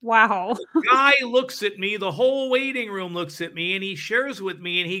 Wow. The guy looks at me, the whole waiting room looks at me, and he shares with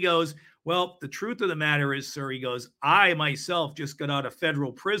me, and he goes, well, the truth of the matter is, sir, he goes, I myself just got out of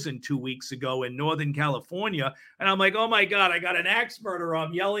federal prison 2 weeks ago in Northern California. And I'm like, oh my God, I got an axe murderer.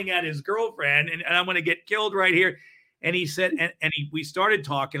 I'm yelling at his girlfriend and I'm going to get killed right here. And he said, we started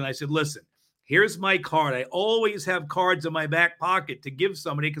talking. And I said, listen, here's my card. I always have cards in my back pocket to give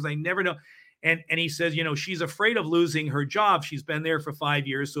somebody because I never know. And he says, she's afraid of losing her job. She's been there for 5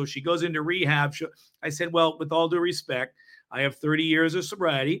 years. So she goes into rehab. I said, well, with all due respect, I have 30 years of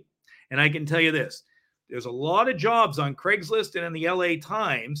sobriety. And I can tell you this, there's a lot of jobs on Craigslist and in the LA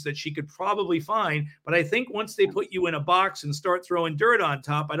Times that she could probably find. But I think once they put you in a box and start throwing dirt on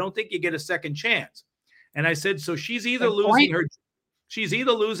top, I don't think you get a second chance. And I said, so she's either losing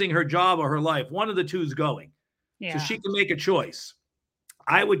her job or her life. One of the two is going. Yeah. So she can make a choice.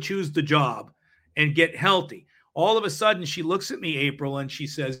 I would choose the job and get healthy. All of a sudden, she looks at me, April, and she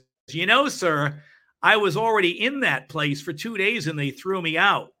says, sir, I was already in that place for 2 days and they threw me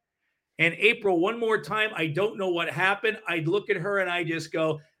out. And April, one more time, I don't know what happened. I'd look at her and I just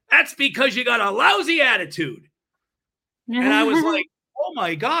go, that's because you got a lousy attitude. And I was like, oh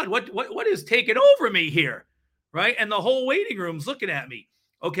my God, what is taking over me here? Right. And the whole waiting room's looking at me.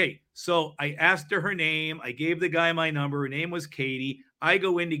 Okay. So I asked her name. I gave the guy my number. Her name was Katie. I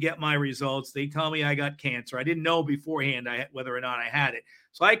go in to get my results. They tell me I got cancer. I didn't know beforehand whether or not I had it.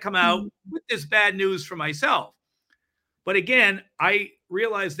 So I come out with this bad news for myself. But again, I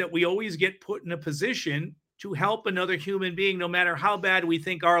realize that we always get put in a position to help another human being, no matter how bad we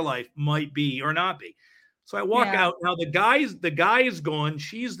think our life might be or not be. So I walk out. Now the guy is gone.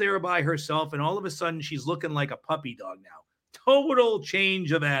 She's there by herself. And all of a sudden she's looking like a puppy dog now. Total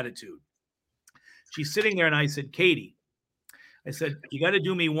change of attitude. She's sitting there and I said, Katie, I said, you got to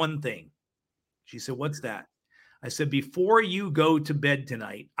do me one thing. She said, what's that? I said, before you go to bed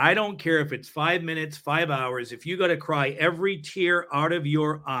tonight, I don't care if it's 5 minutes, 5 hours. If you got to cry every tear out of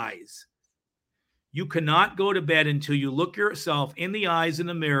your eyes, You cannot go to bed until you look yourself in the eyes in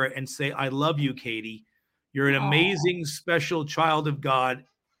the mirror and say, I love you, Katie. You're an amazing, special child of God,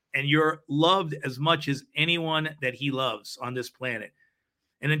 and you're loved as much as anyone that he loves on this planet.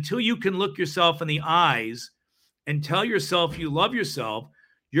 And until you can look yourself in the eyes and tell yourself you love yourself,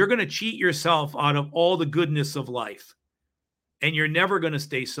 you're going to cheat yourself out of all the goodness of life. And you're never going to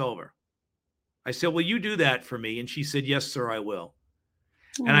stay sober. I said, will you do that for me? And she said, yes, sir, I will.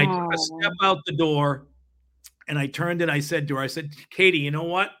 And I took a step out the door, and I turned and I said to her, I said, Katie, you know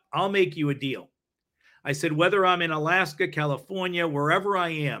what? I'll make you a deal. I said, whether I'm in Alaska, California, wherever I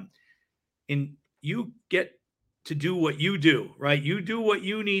am, and you get to do what you do, right? You do what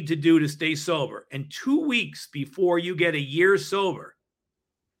you need to do to stay sober. And 2 weeks before you get a year sober,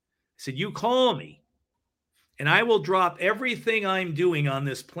 I said, you call me. And I will drop everything I'm doing on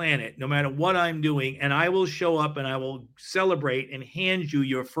this planet, no matter what I'm doing, and I will show up and I will celebrate and hand you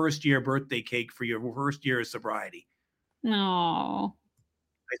your first year birthday cake for your first year of sobriety. No.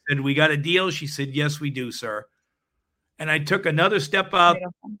 I said, we got a deal? She said, yes, we do, sir. And I took another step out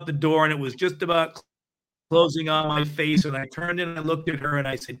the door, and it was just about closing on my face. And I turned and I looked at her and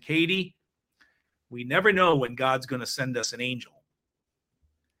I said, Katie, we never know when God's going to send us an angel.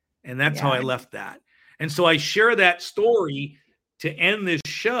 And that's how I left that. And so I share that story to end this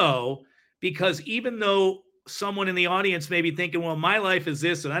show, because even though someone in the audience may be thinking, well, my life is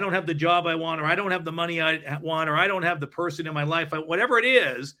this, and I don't have the job I want, or I don't have the money I want, or I don't have the person in my life, whatever it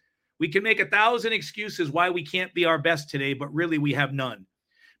is, we can make 1,000 excuses why we can't be our best today, but really we have none.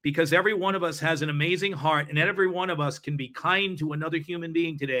 Because every one of us has an amazing heart, and every one of us can be kind to another human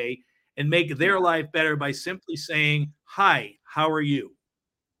being today and make their life better by simply saying, hi, how are you?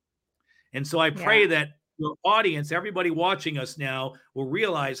 And so I pray that your audience, everybody watching us now, will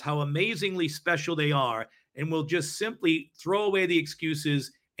realize how amazingly special they are, and will just simply throw away the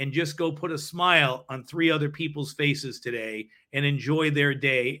excuses and just go put a smile on 3 other people's faces today and enjoy their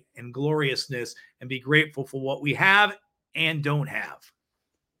day and gloriousness and be grateful for what we have and don't have.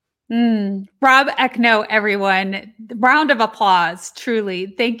 Rob Ekno, everyone, round of applause. Truly.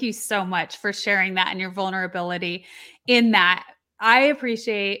 Thank you so much for sharing that and your vulnerability in that. I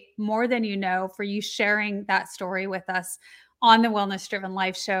appreciate more than you know for you sharing that story with us on the Wellness Driven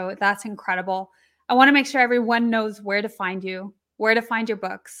Life Show. That's incredible. I want to make sure everyone knows where to find you, where to find your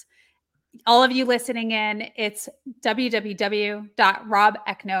books. All of you listening in, it's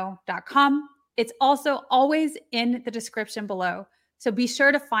www.robekno.com. It's also always in the description below. So be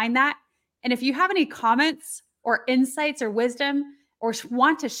sure to find that. And if you have any comments or insights or wisdom, or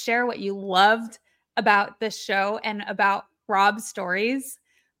want to share what you loved about this show and about Rob's stories,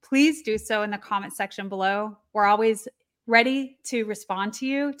 please do so in the comment section below. We're always ready to respond to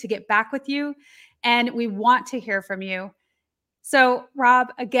you, to get back with you, and we want to hear from you. So, Rob,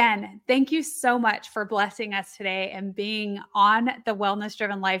 again, thank you so much for blessing us today and being on the Wellness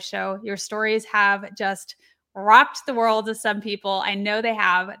Driven Life Show. Your stories have just rocked the world to some people. I know they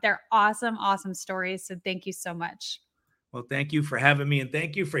have. They're awesome, awesome stories. So thank you so much. Well, thank you for having me, and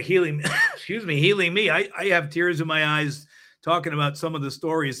thank you for healing me. I have tears in my eyes talking about some of the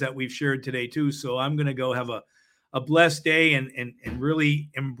stories that we've shared today too. So I'm going to go have a blessed day and really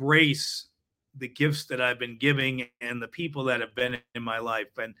embrace the gifts that I've been giving and the people that have been in my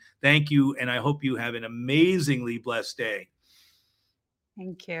life. And thank you. And I hope you have an amazingly blessed day.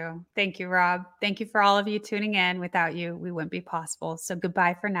 Thank you. Thank you, Rob. Thank you for all of you tuning in. Without you, we wouldn't be possible. So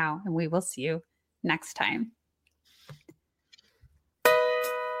goodbye for now, and we will see you next time.